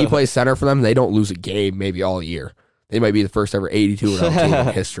 he plays center for them. They don't lose a game maybe all year. They might be the first ever 82 team in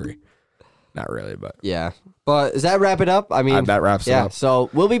history. Not really, but Yeah. But does that wrap it up? I mean, that wraps it yeah. up. So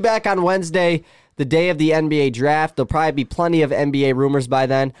we'll be back on Wednesday, the day of the NBA draft. There'll probably be plenty of NBA rumors by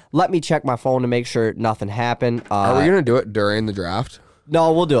then. Let me check my phone to make sure nothing happened. Are we gonna do it during the draft?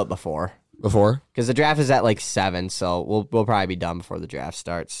 No, we'll do it before. Before? Because the draft is at like 7, so we'll probably be done before the draft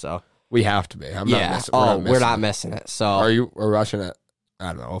starts. So We have to be. I'm not missing. we're not missing it. So Are you rushing it? I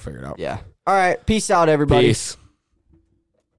don't know. We'll figure it out. yeah. All right. Peace out, everybody. Peace.